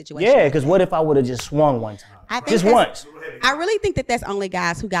up in a situation. Yeah, because what if I would have just swung one time? Just once. I really think that that's only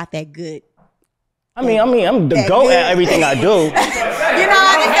guys who got that good. I mean, I'm the GOAT at everything I do.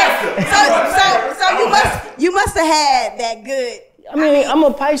 You must have had that good. I mean, I'm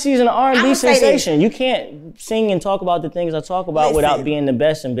a Pisces and an R&B sensation. You can't sing and talk about the things I talk about without being the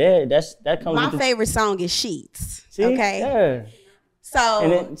best in bed. That comes. My favorite song is Sheets. See? Okay. Yeah. So.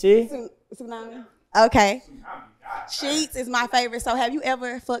 And then, see? Tsunami. Okay. Sheets is my favorite. So have you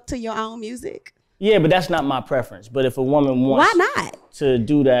ever fucked to your own music? Yeah, but that's not my preference. But if a woman wants to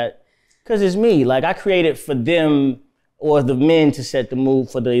do that, because it's me. Like, I created for them or the men to set the mood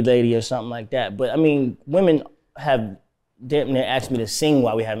for the lady or something like that. But I mean, women have damn near asked me to sing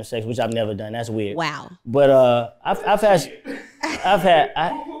while we having sex, which I've never done. That's weird. Wow. But I've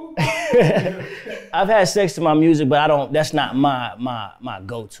had sex to my music, but that's not my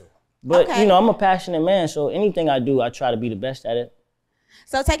go-to. But I'm a passionate man, so anything I do, I try to be the best at it.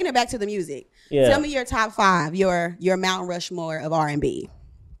 So taking it back to the music, tell me your top 5, your Mount Rushmore of R&B.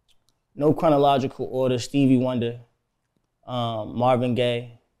 No chronological order. Stevie Wonder, Marvin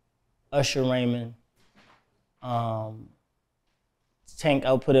Gaye, Usher Raymond, Tank,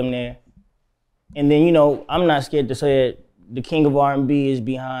 I'll put him there. And then, I'm not scared to say it, the king of R&B is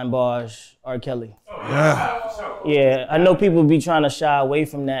behind bars, R. Kelly. Yeah, I know people be trying to shy away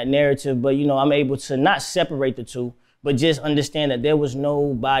from that narrative, but I'm able to not separate the two, but just understand that there was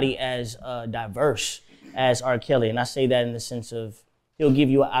nobody as diverse as R. Kelly. And I say that in the sense of he'll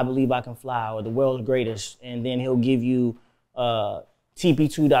give you I Believe I Can Fly or The World's Greatest, and then he'll give you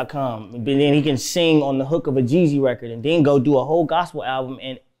TP2.com, but then he can sing on the hook of a Jeezy record and then go do a whole gospel album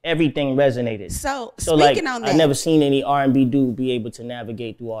and everything resonated. So speaking like, on that, I've never seen any R&B dude be able to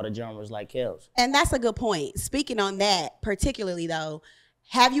navigate through all the genres like Kels. And that's a good point. Speaking on that, particularly though,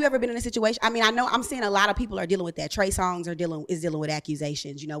 have you ever been in a situation? I mean, I know I'm seeing a lot of people are dealing with that. Trey Songz is dealing with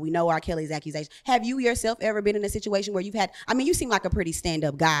accusations. You know, we know R. Kelly's accusations. Have you yourself ever been in a situation where you've had? I mean, you seem like a pretty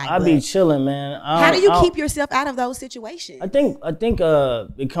stand-up guy. I be chilling, man. How do you keep yourself out of those situations? I think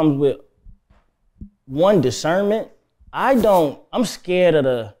it comes with one, discernment. I'm scared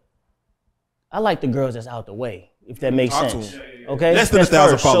of I like the girls that's out the way, if that makes sense. Okay, less than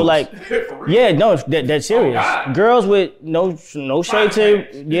 1,000 followers. So like, yeah, no, that's serious. Girls with no shade to,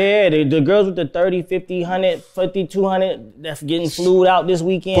 the girls with the 30, 50, 100, 50, 200 that's getting flued out this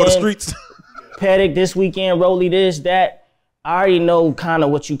weekend. For the streets. Paddock this weekend, Rolly this, that. I already know kind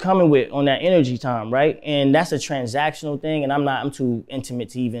of what you coming with on that energy time, right? And that's a transactional thing, and I'm too intimate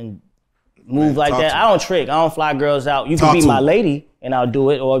to even move like that. I don't trick. I don't fly girls out. You can be my lady and I'll do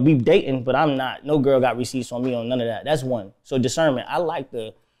it, or we dating, but I'm not. No girl got receipts on me on none of that. That's one. So discernment. I like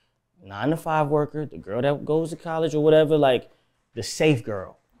the 9-to-5 worker, the girl that goes to college or whatever, like the safe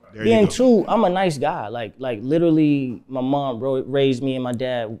girl. Then two, I'm a nice guy. Like literally, my mom raised me and my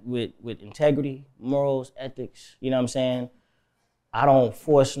dad with integrity, morals, ethics. You know what I'm saying? I don't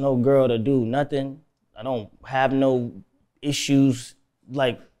force no girl to do nothing. I don't have no issues.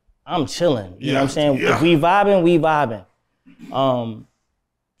 Like, I'm chilling. You know what I'm saying? Yeah. If we vibing, we vibing.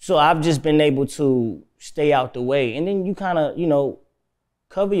 So I've just been able to stay out the way. And then you kind of,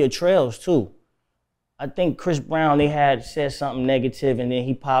 cover your trails too. I think Chris Brown, they had said something negative and then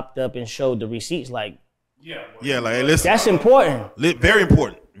he popped up and showed the receipts like. Yeah, like, hey, listen. That's important. Very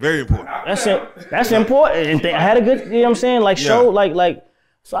important. Very important. That's important. And I had a good, you know what I'm saying? Like, show, like,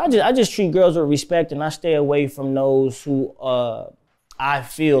 so I just treat girls with respect and I stay away from those who, I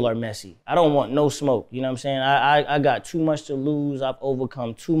feel are messy. I don't want no smoke, you know what I'm saying? I got too much to lose. I've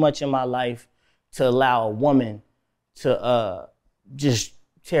overcome too much in my life to allow a woman to just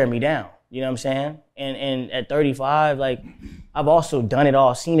tear me down, you know what I'm saying? And at 35, like, I've also done it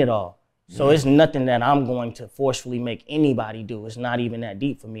all, seen it all. So it's nothing that I'm going to forcefully make anybody do. It's not even that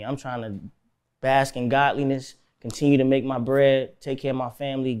deep for me. I'm trying to bask in godliness, continue to make my bread, take care of my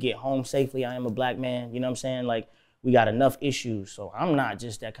family, get home safely. I am a black man, you know what I'm saying? Like, we got enough issues, so I'm not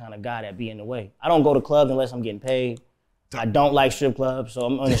just that kind of guy that be in the way. I don't go to clubs unless I'm getting paid. I don't like strip clubs, so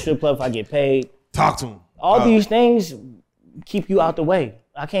I'm on a strip club if I get paid. Talk to him. All these things keep you out the way.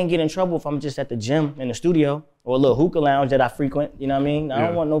 I can't get in trouble if I'm just at the gym, in the studio, or a little hookah lounge that I frequent, you know what I mean? I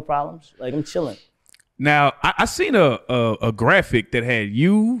don't want no problems. Like, I'm chilling. Now, I seen a graphic that had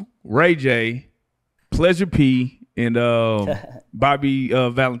you, Ray J, Pleasure P, and Bobby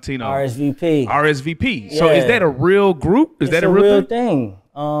Valentino. RSVP. Yeah. So is that a real group? Is that a real thing?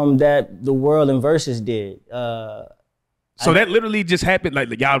 That the World and Versus did. So that literally just happened?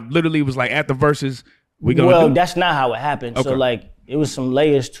 Like, y'all literally was like, at the Versus, we gonna that's not how it happened. Okay. So like, it was some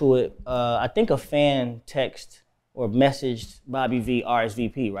layers to it. I think a fan text or messaged Bobby V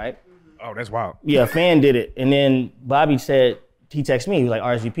RSVP, right? Oh, that's wild. Yeah, a fan did it. And then Bobby said, he texted me, he was like,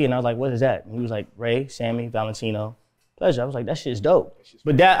 RSVP, and I was like, what is that? And he was like, Ray, Sammy, Valentino, Pleasure. I was like, that shit's dope.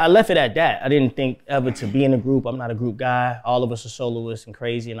 But I left it at that. I didn't think ever to be in a group. I'm not a group guy. All of us are soloists and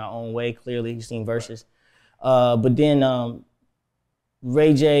crazy in our own way, clearly. You've seen Versus. But then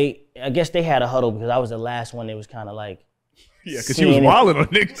Ray J, I guess they had a huddle because I was the last one that was kind of like, yeah, because she was wilding on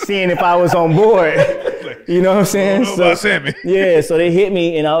niggas. Seeing if I was on board. You know what I'm saying? So, Sammy. Yeah, so they hit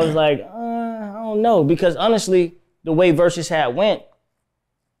me and I was like, I don't know. Because honestly, the way Versus had went,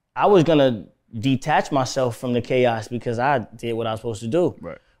 I was gonna detach myself from the chaos because I did what I was supposed to do.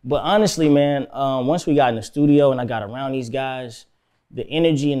 Right. But honestly, man, once we got in the studio and I got around these guys, the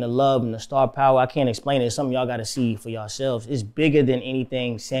energy and the love and the star power, I can't explain it. It's something y'all gotta see for yourselves. It's bigger than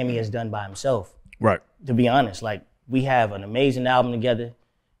anything Sammy has done by himself. Right. To be honest, like, we have an amazing album together.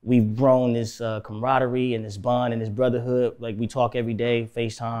 We've grown this camaraderie and this bond and this brotherhood. Like, we talk every day,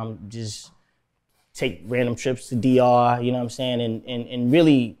 FaceTime, just take random trips to DR, you know what I'm saying? And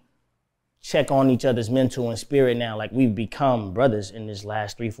really check on each other's mental and spirit now. Like, we've become brothers in this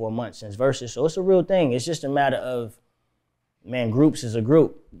last 3-4 months since Versus. So it's a real thing. It's just a matter of, man, groups is a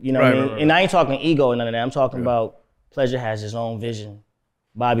group. You know what I mean? Right. And I ain't talking ego and none of that. I'm talking about Pleasure has his own vision.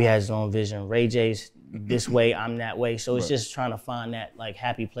 Bobby has his own vision. Ray J's this way, I'm that way. So it's just trying to find that like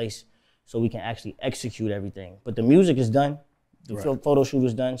happy place so we can actually execute everything. But the music is done. The photo shoot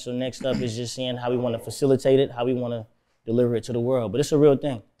is done. So next up is just seeing how we want to facilitate it, how we want to deliver it to the world. But it's a real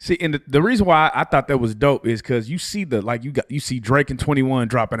thing. See, and the reason why I thought that was dope is because you see you see Drake and 21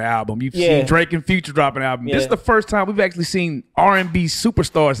 dropping an album. You see Drake and Future dropping an album. This is the first time we've actually seen R&B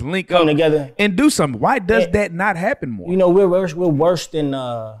superstars link come up together and do something. Why does that not happen more? You know, we're worse than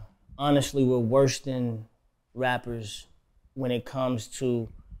honestly, we're worse than rappers when it comes to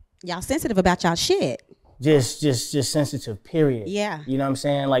y'all sensitive about y'all shit. Just sensitive, period. Yeah. You know what I'm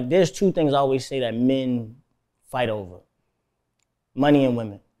saying? Like, there's two things I always say that men fight over. Money and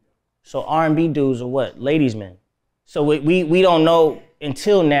women. So R&B dudes are what? Ladies' men. So we don't know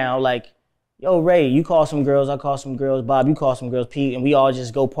until now, like, yo, Ray, you call some girls, I call some girls, Bob, you call some girls, Pete, and we all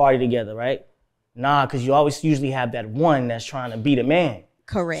just go party together, right? Nah, because you always usually have that one that's trying to be the man.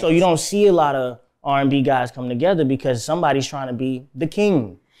 Correct. So you don't see a lot of R&B guys come together because somebody's trying to be the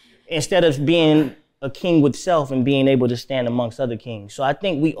king instead of being a king with self and being able to stand amongst other kings. So I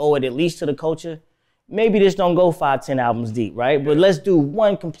think we owe it at least to the culture. Maybe this don't go 5-10 albums deep, right? But let's do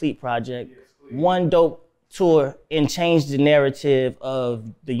one complete project, one dope tour, and change the narrative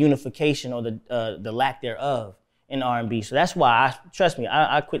of the unification or the lack thereof in R&B. So that's why trust me,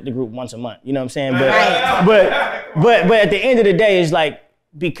 I quit the group once a month. You know what I'm saying? But at the end of the day, it's like,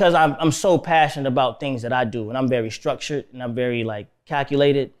 because I'm so passionate about things that I do, and I'm very structured and I'm very like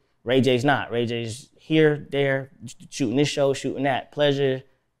calculated. Ray J's not. Ray J's here, there, shooting this show, shooting that. Pleasure,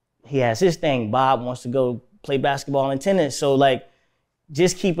 he has his thing. Bob wants to go play basketball and tennis. So like,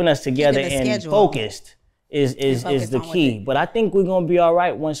 just keeping us together and focused is the key. But I think we're gonna be all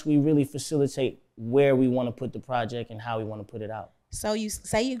right once we really facilitate where we want to put the project and how we want to put it out. So you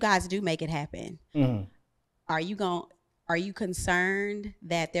say you guys do make it happen. Mm-hmm. Are you concerned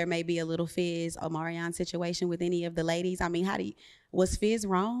that there may be a little Fizz Omarion situation with any of the ladies? I mean, was Fizz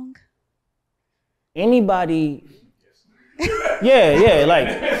wrong? Anybody? I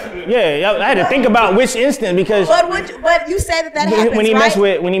had to think about which instant because. But you said that happens, when he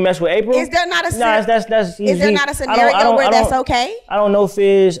right? When he messed with April. Is there not a is there not a scenario where that's okay? I don't know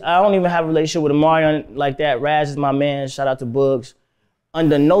Fizz. I don't even have a relationship with Omarion like that. Raz is my man. Shout out to Boogs.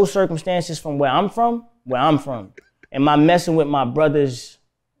 Under no circumstances from where I'm from, am I messing with my brother's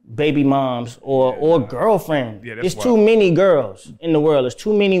baby moms or girlfriend? Yeah, there's too many girls in the world. There's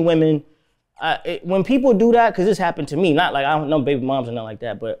too many women. When people do that, because this happened to me, not like I don't know baby moms or nothing like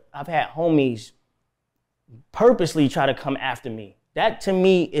that, but I've had homies purposely try to come after me. That to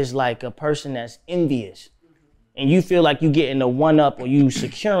me is like a person that's envious. And you feel like you getting a one-up or you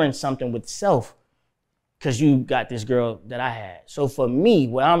securing something with self because you got this girl that I had. So for me,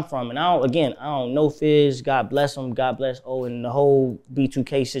 where I'm from, and I don't know Fizz, God bless them, God bless and the whole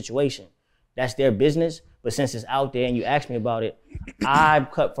B2K situation. That's their business. But since it's out there and you asked me about it, I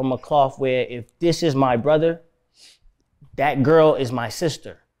cut from a cloth where if this is my brother, that girl is my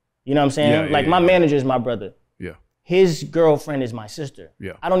sister. You know what I'm saying? My manager is my brother. Yeah. His girlfriend is my sister.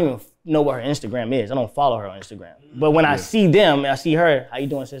 Yeah. I don't even know what her Instagram is. I don't follow her on Instagram. But when I see them, I see her, how you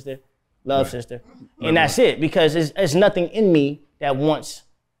doing, sister? Love, sister. And that's it, because it's nothing in me that wants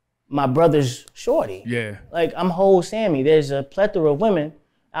my brother's shorty. Yeah. Like, I'm whole Sammy. There's a plethora of women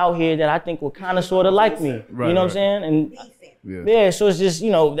out here that I think will kind of sort of like me. Right, you know what I'm saying? And so it's just,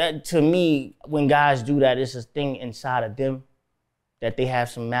 that to me, when guys do that, it's a thing inside of them that they have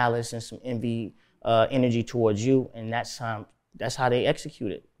some malice and some envy energy towards you, and that's how they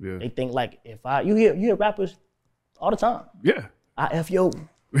execute it. Yeah. They think like, you hear rappers all the time. Yeah. I F yo.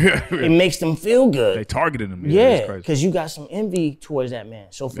 It makes them feel good. They targeted them. Yeah, because you got some envy towards that man.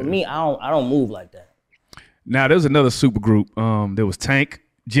 So for me, I don't move like that. Now there's another super group. There was Tank,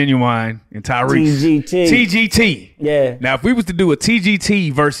 Genuine, and Tyrese. TGT. Yeah. Now if we was to do a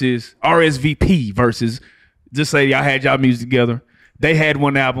TGT versus RSVP versus, just say y'all had y'all music together, they had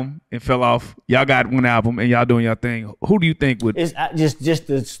one album and fell off. Y'all got one album and y'all doing your thing. Who do you think would? It's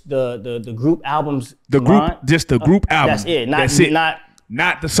just the group albums. The group album. That's it.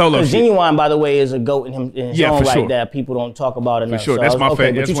 Not the solo shit. Genuine, by the way, is a GOAT in his own right that people don't talk about enough. For sure, that's my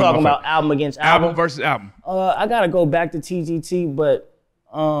favorite. But you talking about album against album? Album versus album. I gotta go back to TGT, but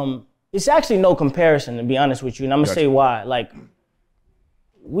it's actually no comparison, to be honest with you, and I'm gonna say why. Like,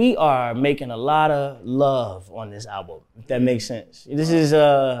 we are making a lot of love on this album, if that makes sense. This is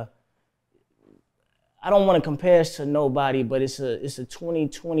I don't want to compare us to nobody, but it's a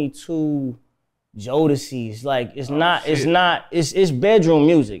 2022 Jodeci's. Like, it's bedroom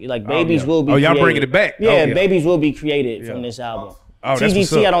music. Like, babies will be y'all created. bringing it back. Yeah, babies will be created from this album.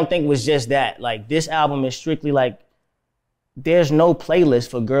 TGT, I don't think was just that. Like, this album is strictly like there's no playlist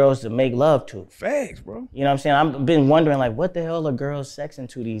for girls to make love to. Facts, bro. You know what I'm saying? I've been wondering, like, what the hell are girls sexing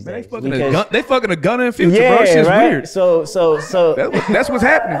to these days? They fucking a Gunna and Future, yeah, bro. Shit's right? weird. So That's what's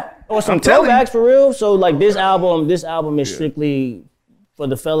happening. Or some throwbacks for real. So like this album is strictly for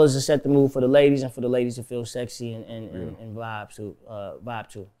the fellas to set the mood for the ladies and for the ladies to feel sexy and vibe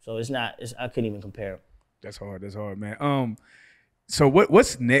to. So I couldn't even compare. That's hard, man. So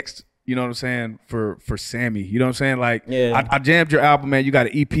what's next? You know what I'm saying for Sammy? You know what I'm saying? Like, I jammed your album, man. You got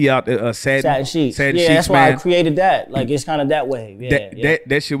an EP out, Satin Sheets. That's why I created that. Like, it's kind of that way.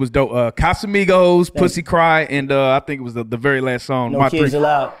 That shit was dope. Casamigos, Pussy Cry, and I think it was the very last song. No Kids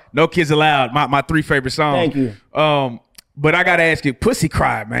Allowed. No Kids Allowed. My 3 favorite songs. Thank you. But I gotta ask you, Pussy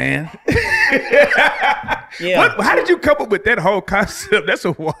Cry, man. How did you come up with that whole concept? That's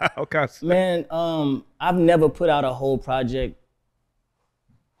a wild concept. Man, I've never put out a whole project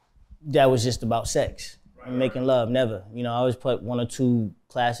that was just about sex and making love. Never. You know, I always put 1 or 2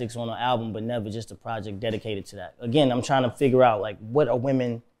 classics on an album, but never just a project dedicated to that. Again, I'm trying to figure out, like, what are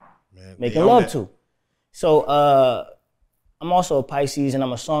women making love to? So I'm also a Pisces and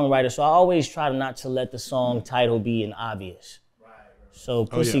I'm a songwriter, so I always try not to let the song title be an obvious. So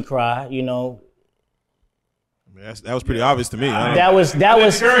Pussy Cry, you know. I mean, that was pretty obvious to me. That was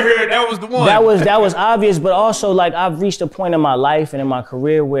the one. That was obvious, but also like I've reached a point in my life and in my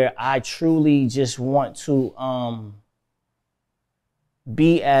career where I truly just want to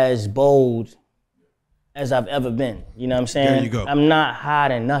be as bold as I've ever been. You know what I'm saying? There you go. I'm not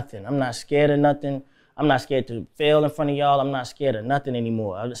hiding nothing. I'm not scared of nothing. I'm not scared to fail in front of y'all. I'm not scared of nothing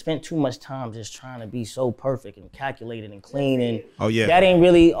anymore. I've spent too much time just trying to be so perfect and calculated and clean, and that ain't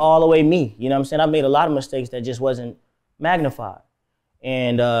really all the way me. You know what I'm saying? I made a lot of mistakes that just wasn't magnified.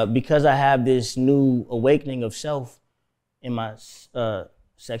 And because I have this new awakening of self in my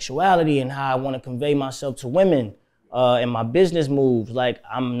sexuality and how I want to convey myself to women and my business moves, like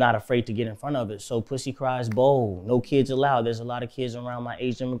I'm not afraid to get in front of it. So Pussy Cries bold, no kids allowed. There's a lot of kids around my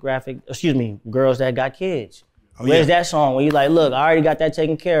age demographic, girls that got kids. Where's that song where you like, look, I already got that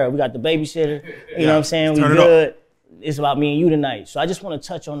taken care of. We got the babysitter, you know what I'm saying? We good. It's about me and you tonight. So I just want to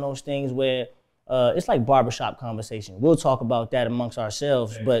touch on those things where it's like barbershop conversation. We'll talk about that amongst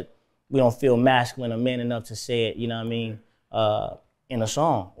ourselves, but we don't feel masculine or man enough to say it, you know what I mean, in a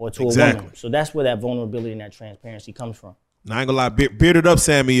song or to a woman. So that's where that vulnerability and that transparency comes from. Now, I ain't gonna lie, bearded up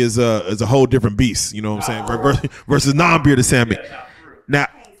Sammy is a whole different beast, you know what I'm saying, versus non-bearded Sammy. Now,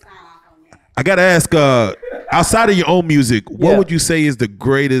 I gotta ask, outside of your own music, what would you say is the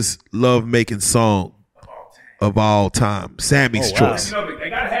greatest love-making song of all time? Sammy's choice. You know, they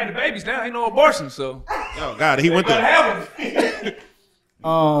gotta have the babies now. Ain't no abortion, so. Oh God, he went there. Have them. They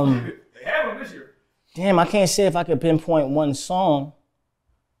have them this year. Damn, I can't say if I could pinpoint one song,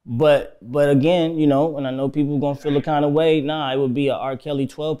 but again, you know, and I know people gonna feel a kind of way. Nah, it would be a R. Kelly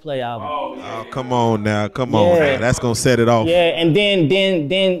 12 play album. Oh, come on now, come on now. That's gonna set it off. Yeah, and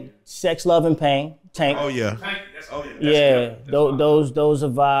then Sex, Love, and Pain. Tank. Oh yeah. Those are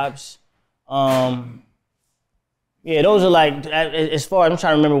vibes. Yeah, those are like, as far as I'm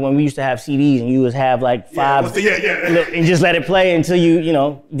trying to remember when we used to have CDs and you would have like 5 and just let it play until you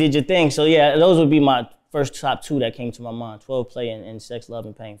know, did your thing. So yeah, those would be my first top 2 that came to my mind. 12 play and Sex, Love,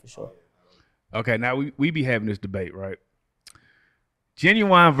 and Pain for sure. Okay, now we be having this debate, right?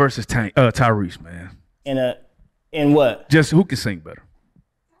 Genuine versus Tyrese, man. In what? Just who can sing better?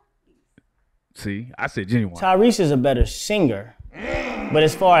 See, I said Genuine. Tyrese is a better singer. But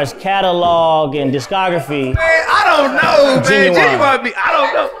as far as catalog and discography, man, I don't know, man. Genuine, I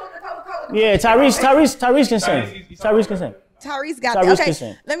don't know. Yeah, Tyrese can sing. Tyrese can sing. Tyrese got that.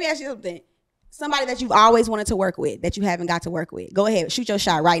 Okay, let me ask you something. Somebody that you've always wanted to work with that you haven't got to work with. Go ahead, shoot your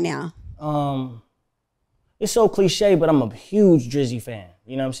shot right now. It's so cliche, but I'm a huge Drizzy fan.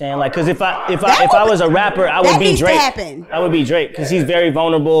 You know what I'm saying? Like, cause if I was a rapper, I would be Drake. I would be Drake, cause he's very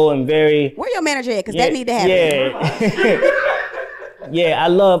vulnerable and very. Where your manager at? Cause that need to happen. Yeah. Yeah, I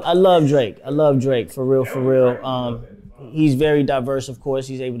love Drake. I love Drake for real. He's very diverse, of course.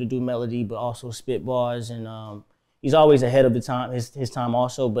 He's able to do melody, but also spit bars, and he's always ahead of the time, his time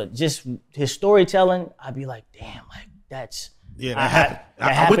also. But just his storytelling, I'd be like, damn, like that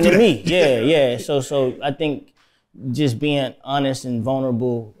happened to me. Yeah. So I think just being honest and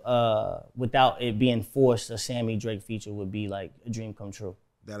vulnerable without it being forced, a Sammy Drake feature would be like a dream come true.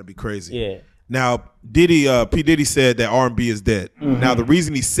 That'd be crazy. Yeah. Now, P. Diddy said that R&B is dead. Mm-hmm. Now, the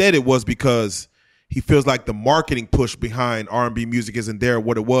reason he said it was because he feels like the marketing push behind R&B music isn't there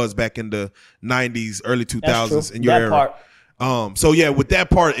what it was back in the 90s, early 2000s in your era. So yeah, with that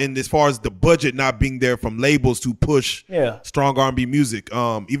part, and as far as the budget not being there from labels to push strong R&B music,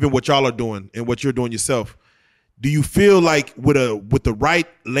 even what y'all are doing and what you're doing yourself, Do you feel like with the right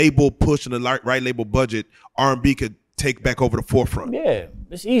label push and the right label budget, R&B could take back over the forefront? Yeah,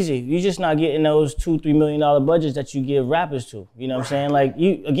 it's easy. You're just not getting those $2-3 million budgets that you give rappers to. You know what I'm saying? Like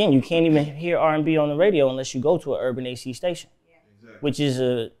you can't even hear R&B on the radio unless you go to an urban AC station, which is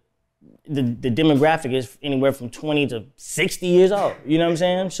the demographic is anywhere from 20 to 60 years old. You know what I'm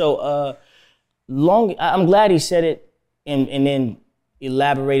saying? So I'm glad he said it and then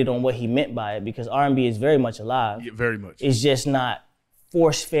elaborated on what he meant by it, because R&B is very much alive. Yeah, very much. It's just not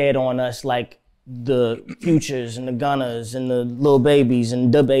force fed on us like the Futures and the Gunners and the Lil Babies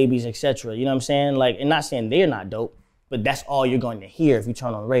and the Babies, etc. You know what I'm saying? Like, and not saying they're not dope, but that's all you're going to hear if you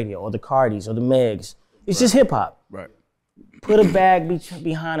turn on the radio, or the Cardis or the Megs. It's just hip hop. Right. Put a bag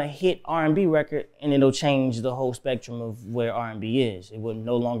behind a hit R&B record, and it'll change the whole spectrum of where R&B is. It will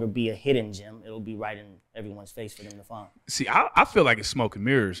no longer be a hidden gem. It'll be right in everyone's face for them to find. See, I feel like it's smoke and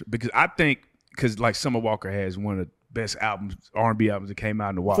mirrors, because I think, like Summer Walker has one of the best albums, R&B albums that came out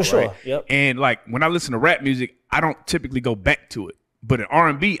in a while, For sure, right? yep. And like when I listen to rap music, I don't typically go back to it. But an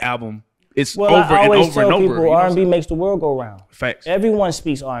R&B album, it's over and over and over. I always tell people, you know R&B makes the world go round. Facts. Everyone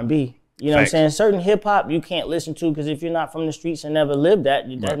speaks R&B. You know Facts. what I'm saying? Certain hip hop you can't listen to, because if you're not from the streets and never lived that,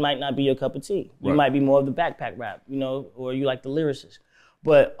 that might not be your cup of tea. You Right. might be more of the backpack rap, you know, or you like the lyricist.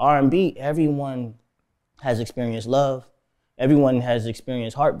 But R&B, everyone has experienced love. Everyone has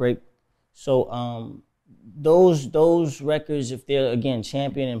experienced heartbreak. So those records, if they're again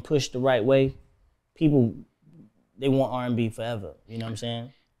championed and pushed the right way, people, they want R&B forever. You know what I'm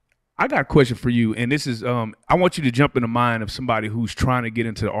saying? I got a question for you, and this is I want you to jump in the mind of somebody who's trying to get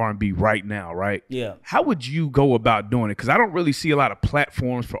into the R&B right now, right? Yeah. How would you go about doing it? Because I don't really see a lot of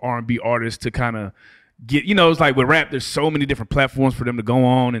platforms for R&B artists to kind of get, you know, it's like with rap, there's so many different platforms for them to go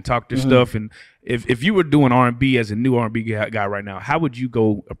on and talk their stuff. And if you were doing R&B as a new R&B guy right now, how would you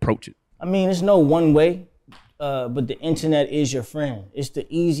go approach it? I mean, there's no one way, but the internet is your friend. It's the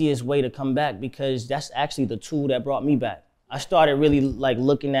easiest way to come back, because that's actually the tool that brought me back. I started really like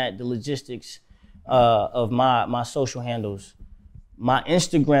looking at the logistics of my social handles. My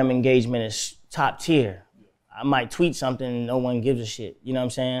Instagram engagement is top tier. I might tweet something and no one gives a shit. You know what I'm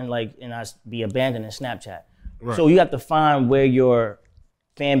saying? Like, and I be abandoned in Snapchat. Right. So you have to find where your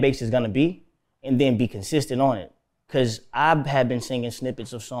fan base is gonna be and then be consistent on it. Cause I have been singing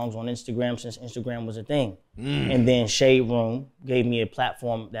snippets of songs on Instagram since Instagram was a thing. And then Shade Room gave me a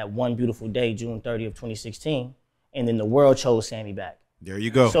platform that one beautiful day, June 30th of 2016. And then the world chose Sammy back. There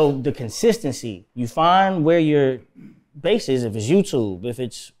you go. So the consistency, you find where your base is, if it's YouTube, if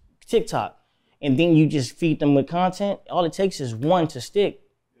it's TikTok, and then you just feed them with content. All it takes is one to stick.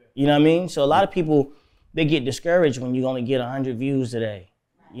 You know what I mean? So a lot of people, they get discouraged when you only get 100 views today.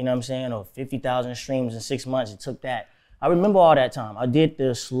 You know what I'm saying? Or 50,000 streams in 6 months. It took that. I remember all that time. I did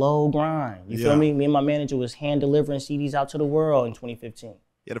the slow grind. You feel me? Me and my manager was hand delivering CDs out to the world in 2015.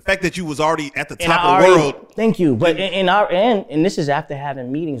 Yeah, the fact that you was already at the top of the world. Thank you. But and this is after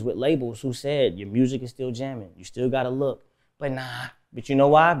having meetings with labels who said your music is still jamming. You still got to look. But nah. But you know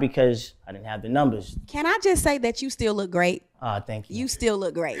why? Because I didn't have the numbers. Can I just say that you still look great? Thank you. You still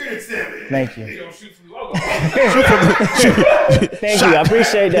look great. Thank you. Thank you. I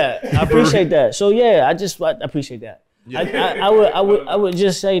appreciate that. So yeah, I appreciate that. Yeah. I would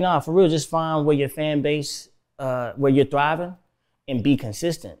just say, nah, for real, just find where your fan base, where you're thriving, and be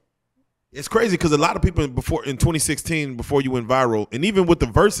consistent. It's crazy because a lot of people in 2016, before you went viral, and even with the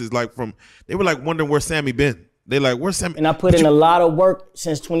verses, they were like wondering where Sammy been. They like, where's Sammy? And I put in a lot of work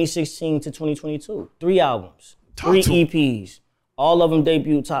since 2016 to 2022. 3 albums, 3 EPs. All of them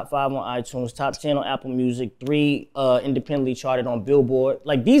debuted top 5 on iTunes, top 10 on Apple Music, 3 independently charted on Billboard.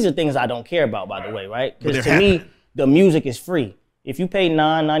 Like, these are things I don't care about, by the way, right? Because to me, the music is free. If you pay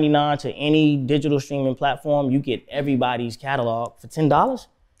 $9.99 to any digital streaming platform, you get everybody's catalog for $10.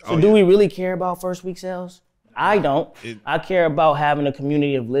 So do we really care about first week sales? I don't. I care about having a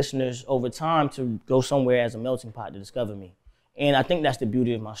community of listeners over time to go somewhere as a melting pot to discover me. And I think that's the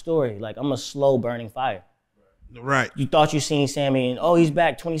beauty of my story. Like, I'm a slow burning fire. Right. You thought you seen Sammy and, he's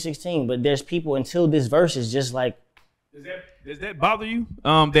back 2016, but there's people until this verse is just like. Does that bother you?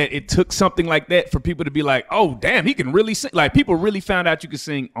 That it took something like that for people to be like, oh, damn, he can really sing. Like, people really found out you could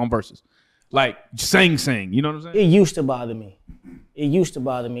sing on verses. Like, sing, you know what I'm saying? It used to bother me.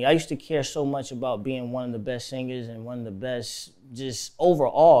 I used to care so much about being one of the best singers and one of the best just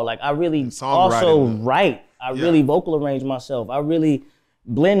overall. Like, I really also write. I really vocal arrange myself. I really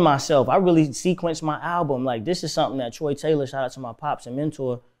blend myself. I really sequence my album. Like, this is something that Troy Taylor, shout out to my pops and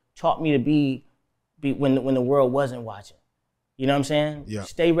mentor, taught me to be when the world wasn't watching. You know what I'm saying? Yeah.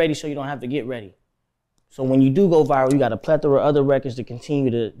 Stay ready so you don't have to get ready. So when you do go viral, you got a plethora of other records to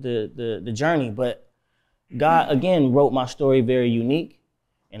continue the journey. But God again wrote my story very unique,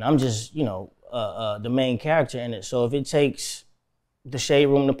 and I'm just the main character in it. So if it takes the Shade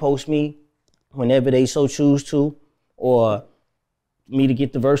Room to post me whenever they so choose to, or me to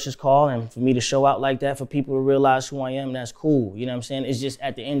get the verses call and for me to show out like that for people to realize who I am, that's cool. You know what I'm saying? It's just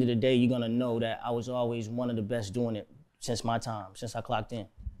at the end of the day, you're gonna know that I was always one of the best doing it since my time, since I clocked in.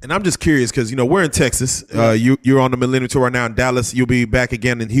 And I'm just curious because, we're in Texas. You're on the Millennium Tour right now in Dallas. You'll be back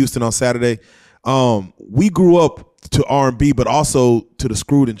again in Houston on Saturday. We grew up to R&B, but also to the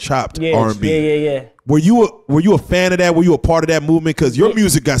Screwed and Chopped R&B. Yeah. Were you a fan of that? Were you a part of that movement? Because your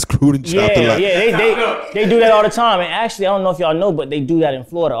music got screwed and chopped a lot. Yeah, they do that all the time. And actually, I don't know if y'all know, but they do that in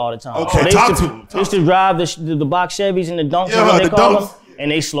Florida all the time. Okay, so they used to drive the box Chevys and the Dunks, what they call them,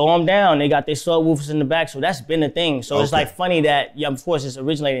 and they slow them down. They got their subwoofers in the back, so that's been the thing. So it's like funny that, of course, it's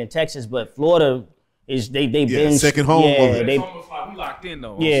originated in Texas, but Florida is they've been second home. Yeah, it's almost like we locked in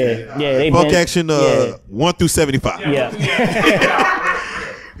though. They Buck Action 1 through 75.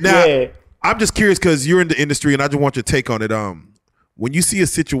 Now, I'm just curious because you're in the industry, and I just want your take on it. When you see a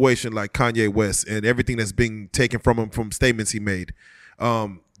situation like Kanye West and everything that's being taken from him from statements he made,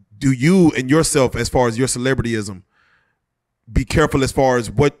 do you and yourself, as far as your celebrityism, be careful as far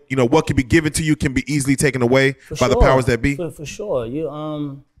as what can be given to you can be easily taken away by the powers that be? For sure,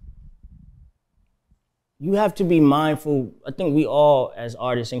 you have to be mindful. I think we all, as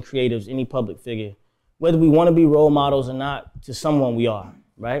artists and creatives, any public figure, whether we want to be role models or not, to someone we are,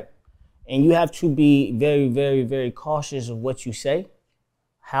 right? And you have to be very, very, very cautious of what you say,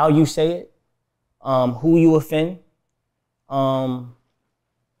 how you say it, who you offend. I'm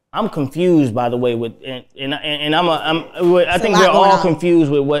confused, by the way, I think we're all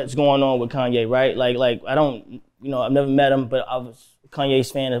confused with what's going on with Kanye, right? Like I don't, I've never met him, but I was Kanye's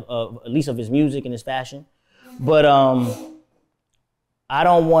fan of at least of his music and his fashion. But I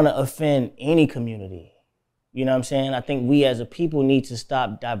don't want to offend any community. You know what I'm saying? I think we as a people need to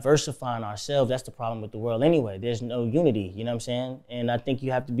stop diversifying ourselves. That's the problem with the world anyway. There's no unity, you know what I'm saying? And I think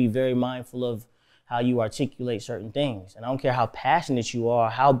you have to be very mindful of how you articulate certain things. And I don't care how passionate you are,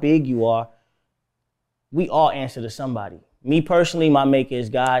 how big you are, we all answer to somebody. Me personally, my maker is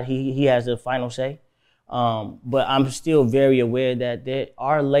God. He has the final say. But I'm still very aware that there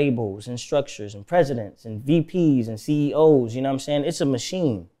are labels and structures and presidents and VPs and CEOs, you know what I'm saying? It's a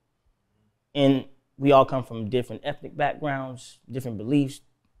machine. And we all come from different ethnic backgrounds, different beliefs,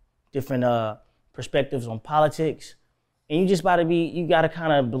 different perspectives on politics. And you just you gotta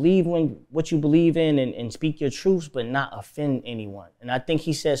kind of believe what you believe in and speak your truths, but not offend anyone. And I think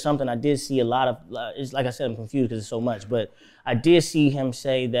he said something I did see a lot of, it's like I said, I'm confused because it's so much, but I did see him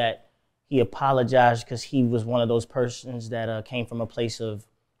say that he apologized because he was one of those persons that came from a place of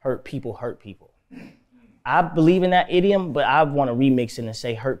hurt people. I believe in that idiom, but I want to remix it and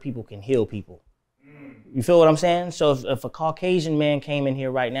say hurt people can heal people. You feel what I'm saying? So if a Caucasian man came in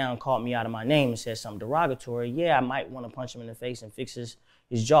here right now and called me out of my name and said something derogatory, I might want to punch him in the face and fix his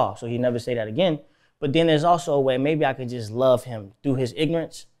jaw so he'd never say that again. But then there's also a way maybe I could just love him through his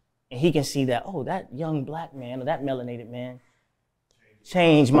ignorance, and he can see that, oh, that young black man or that melanated man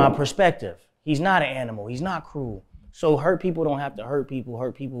changed my perspective. He's not an animal. He's not cruel. So hurt people don't have to hurt people.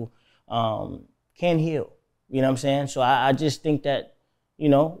 Hurt people can heal. You know what I'm saying? So I just think that,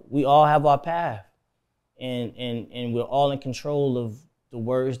 we all have our path. And we're all in control of the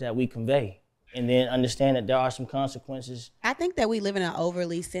words that we convey, and then understand that there are some consequences. I think that we live in an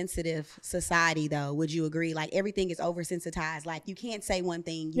overly sensitive society, though. Would you agree? Like, everything is oversensitized. Like, you can't say one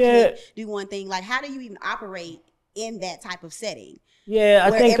thing, you can't do one thing. Like, how do you even operate in that type of setting? Yeah, I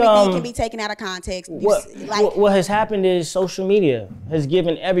think everything can be taken out of context. What has happened is social media has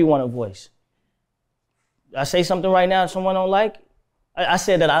given everyone a voice. I say something right now someone don't like, I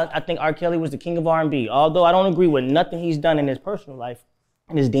said that I think R. Kelly was the king of R&B. Although I don't agree with nothing he's done in his personal life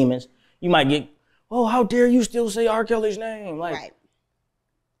and his demons, you might get, oh, how dare you still say R. Kelly's name? Like, right.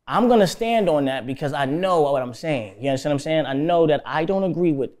 I'm going to stand on that because I know what I'm saying. You understand what I'm saying? I know that I don't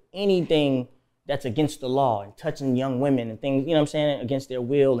agree with anything that's against the law and touching young women and things, you know what I'm saying, against their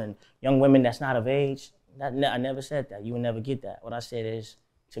will, and young women that's not of age. I never said that. You would never get that. What I said is,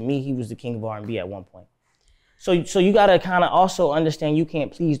 to me, he was the king of R&B at one point. So you gotta kind of also understand you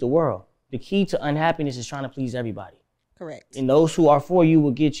can't please the world. The key to unhappiness is trying to please everybody. Correct. And those who are for you will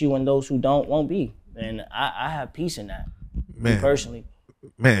get you, and those who don't won't be. And I have peace in that, me personally.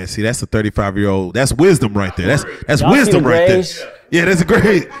 Man, see, that's a 35-year-old. That's wisdom right there. That's wisdom right there. Yeah, that's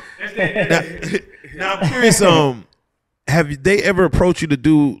great. Now I'm curious. Have they ever approached you to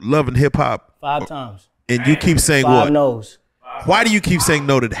do Love and Hip Hop? 5 times. And you keep saying 5 what? no's. Why do you keep saying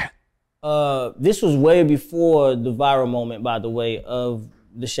no to that? This was way before the viral moment, by the way, of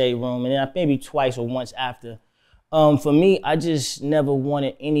the Shade Room, and then maybe twice or once after. For me, I just never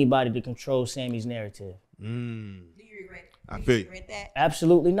wanted anybody to control Sammy's narrative. Do you regret? I feel you. Regret that?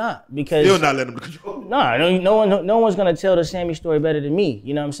 Absolutely not, because Still not letting them control. no one's gonna tell the Sammy story better than me.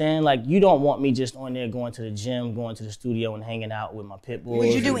 You know what I'm saying? Like, you don't want me just on there going to the gym, going to the studio, and hanging out with my pit bulls.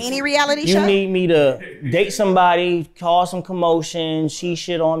 Would you do any reality You show? need me to date somebody, cause some commotion, she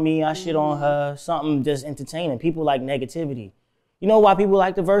shit on me, I shit on her, something just entertaining. People like negativity. You know why people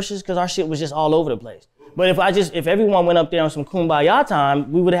like the verses? Because our shit was just all over the place. But if everyone went up there on some kumbaya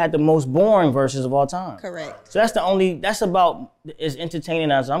time, we would have had the most boring verses of all time. Correct. So that's about as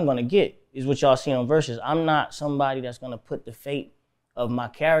entertaining as I'm gonna get, is what y'all seen on verses. I'm not somebody that's gonna put the fate of my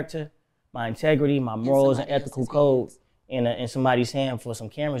character, my integrity, my morals and somebody ethical else's code in somebody's hand for some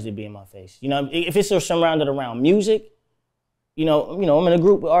cameras to be in my face. You know, if it's surrounded around music, you know, I'm in a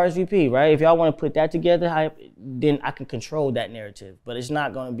group with RSVP, right? If y'all want to put that together, then I can control that narrative. But it's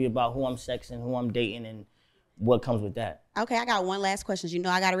not going to be about who I'm sexing, who I'm dating, and what comes with that. Okay, I got one last question. You know,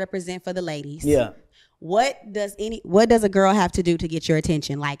 I got to represent for the ladies. Yeah. What does a girl have to do to get your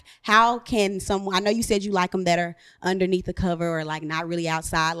attention? Like, how can someone? I know you said you like them that are underneath the cover or like not really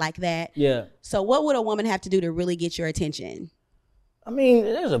outside like that. Yeah. So, what would a woman have to do to really get your attention? I mean,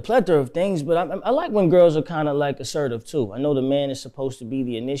 there's a plethora of things, but I like when girls are kind of like assertive too. I know the man is supposed to be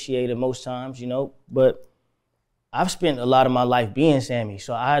the initiator most times, you know, but I've spent a lot of my life being Sammy,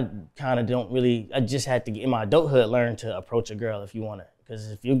 so I kind of don't really, I just had to, in my adulthood, learn to approach a girl if you want to.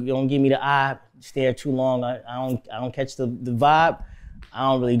 Because if you don't give me the eye, stare too long, I don't catch the vibe,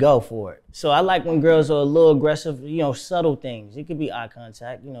 I don't really go for it. So I like when girls are a little aggressive, you know, subtle things. It could be eye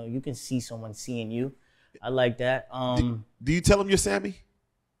contact, you know, you can see someone seeing you. I like that. Do you tell them you're Sammy?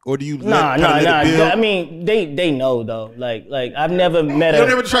 Or do you Nah. let it build? I mean, they know though. Like I've never met You a.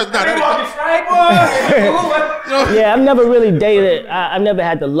 don't ever trust. Nah, Yeah, I've never really dated. I've never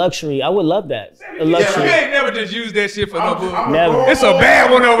had the luxury. I would love that. The luxury. You ain't never just used that shit for no bull. Never. It's a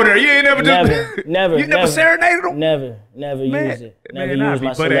bad one over there. You ain't never just. Never. You never serenaded them? Never Man, used it. Never man, I'd used be my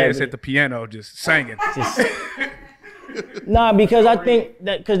butt celebrity. ass at the piano just singing. Nah, because I think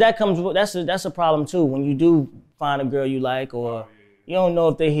that's a problem too. When you do find a girl you like, or you don't know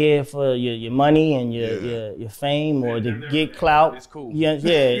if they're here for your money and your fame or to get clout. It's cool. Yeah,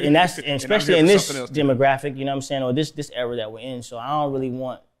 and that's and especially here in for this something else, too. demographic, you know what I'm saying, or this era that we're in. So I don't really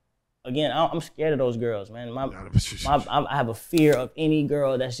want. Again, I'm scared of those girls, man. I have a fear of any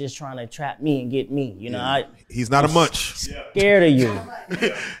girl that's just trying to trap me and get me. You know, He's not a munch. scared of you.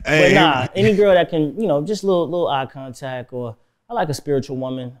 Hey, But nah, any girl that can, you know, just little eye contact, or I like a spiritual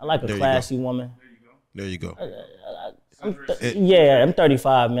woman. I like a There you classy woman. there you go. I'm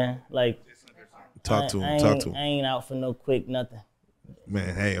 35, man. Like, Talk to I him. Talk to him. ain't- I ain't out for no quick nothing.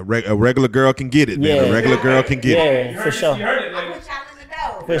 Man, hey, a regular girl can get it, man. Yeah. A regular girl can get it. Yeah, for sure.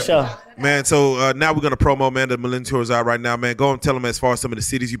 For sure. Man, so now we're gonna promo, man. The Millennium Tour is out right now, man. Go and tell them as far as some of the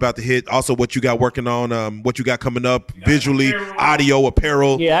cities you about to hit. Also, what you got working on, what you got coming up, visually, audio,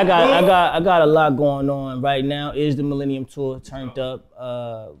 apparel. Yeah, I got a lot going on right now. Is the Millennium Tour turned up?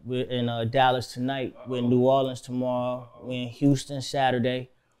 We're in Dallas tonight. We're in New Orleans tomorrow. We're in Houston Saturday.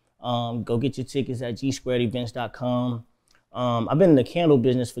 Go get your tickets at gsquaredevents.com. I've been in the candle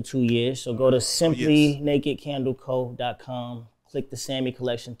business for 2 years, so go to simplynakedcandleco.com. Click the Sammy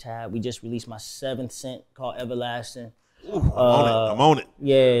Collection tab. We just released my 7th scent called Everlasting. I'm on it.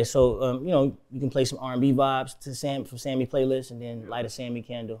 Yeah, so you know, you can play some R&B vibes to from Sammy playlist, and then light a Sammy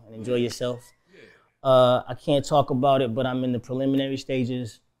candle and enjoy yourself. I can't talk about it, but I'm in the preliminary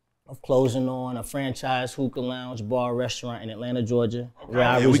stages of closing on a franchise hookah lounge, bar, restaurant in Atlanta, Georgia, where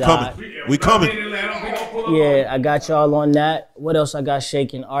I Yeah, we reside. coming. We coming. Yeah, I got y'all on that. What else I got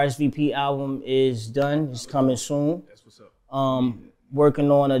shaking? RSVP album is done. It's coming soon. That's what's up.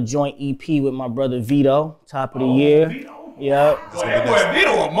 Working on a joint EP with my brother Vito, top of the year. Vito? Yeah. That boy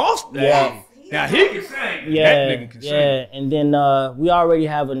Vito a monster. Yeah. Now he can sing. Yeah, That nigga can sing. and then we already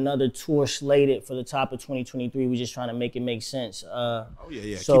have another tour slated for the top of 2023. We're just trying to make it make sense. Yeah.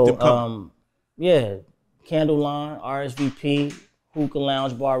 So, Keep them coming. yeah, Candle Line, RSVP, Hookah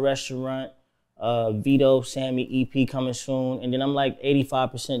Lounge Bar Restaurant, Vito, Sammy EP coming soon. And then I'm like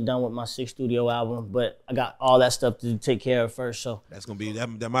 85% done with my 6th studio album, but I got all that stuff to take care of first. So That's gonna be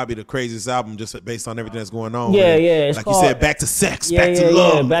that might be the craziest album just based on everything that's going on. Yeah, man. yeah, it's like called- you said, back to sex, back to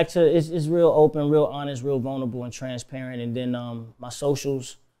love. Yeah, back to it's real open, real honest, real vulnerable and transparent. And then my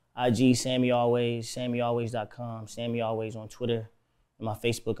socials, IG Sammy Always, SammyAlways.com, Sammy Always on Twitter, and my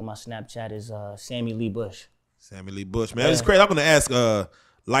Facebook and my Snapchat is Sammy Lee Bush. Sammy Lee Bush, man. It's crazy. I'm gonna ask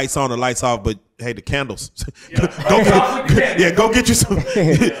lights on or lights off, but hey, the candles. Go get you some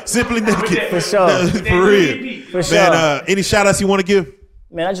Simply Naked. For sure. For real. For sure. Man, any shout outs you want to give?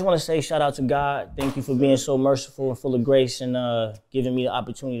 Man, I just want to say shout out to God. Thank you for being so merciful and full of grace and giving me the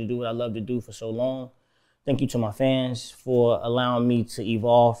opportunity to do what I love to do for so long. Thank you to my fans for allowing me to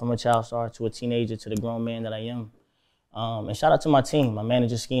evolve from a child star to a teenager to the grown man that I am. And shout out to my team, my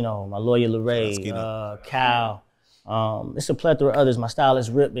manager Skino, my lawyer LeRae, Cal. It's a plethora of others. My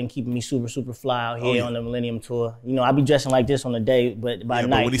stylist Rip been keeping me super, super fly out here on the Millennium Tour. You know, I be dressing like this on the day, but by night,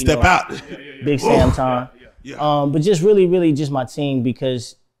 but when he step out, Big Sam time. But just really, really just my team,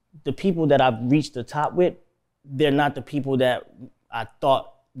 because the people that I've reached the top with, they're not the people that I thought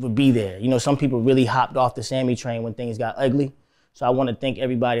would be there. You know, some people really hopped off the Sammy train when things got ugly. So I want to thank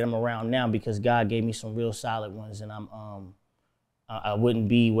everybody I'm around now, because God gave me some real solid ones, and I wouldn't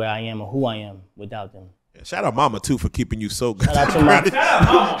be where I am or who I am without them. Yeah, shout out Mama too for keeping you so good. Shout out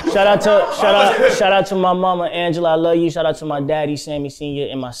to my mama Angela, I love you. Shout out to my daddy Sammy Sr.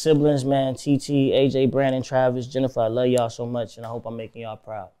 and my siblings, man, TT, AJ, Brandon, Travis, Jennifer. I love y'all so much, and I hope I'm making y'all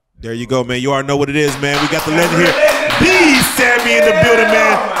proud. There you go, man. You already know what it is, man. We got the legend here. The Sammy in the building,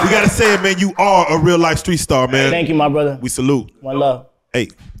 man. We got to say it, man. You are a real life street star, man. Thank you, my brother. We salute. One love. Hey.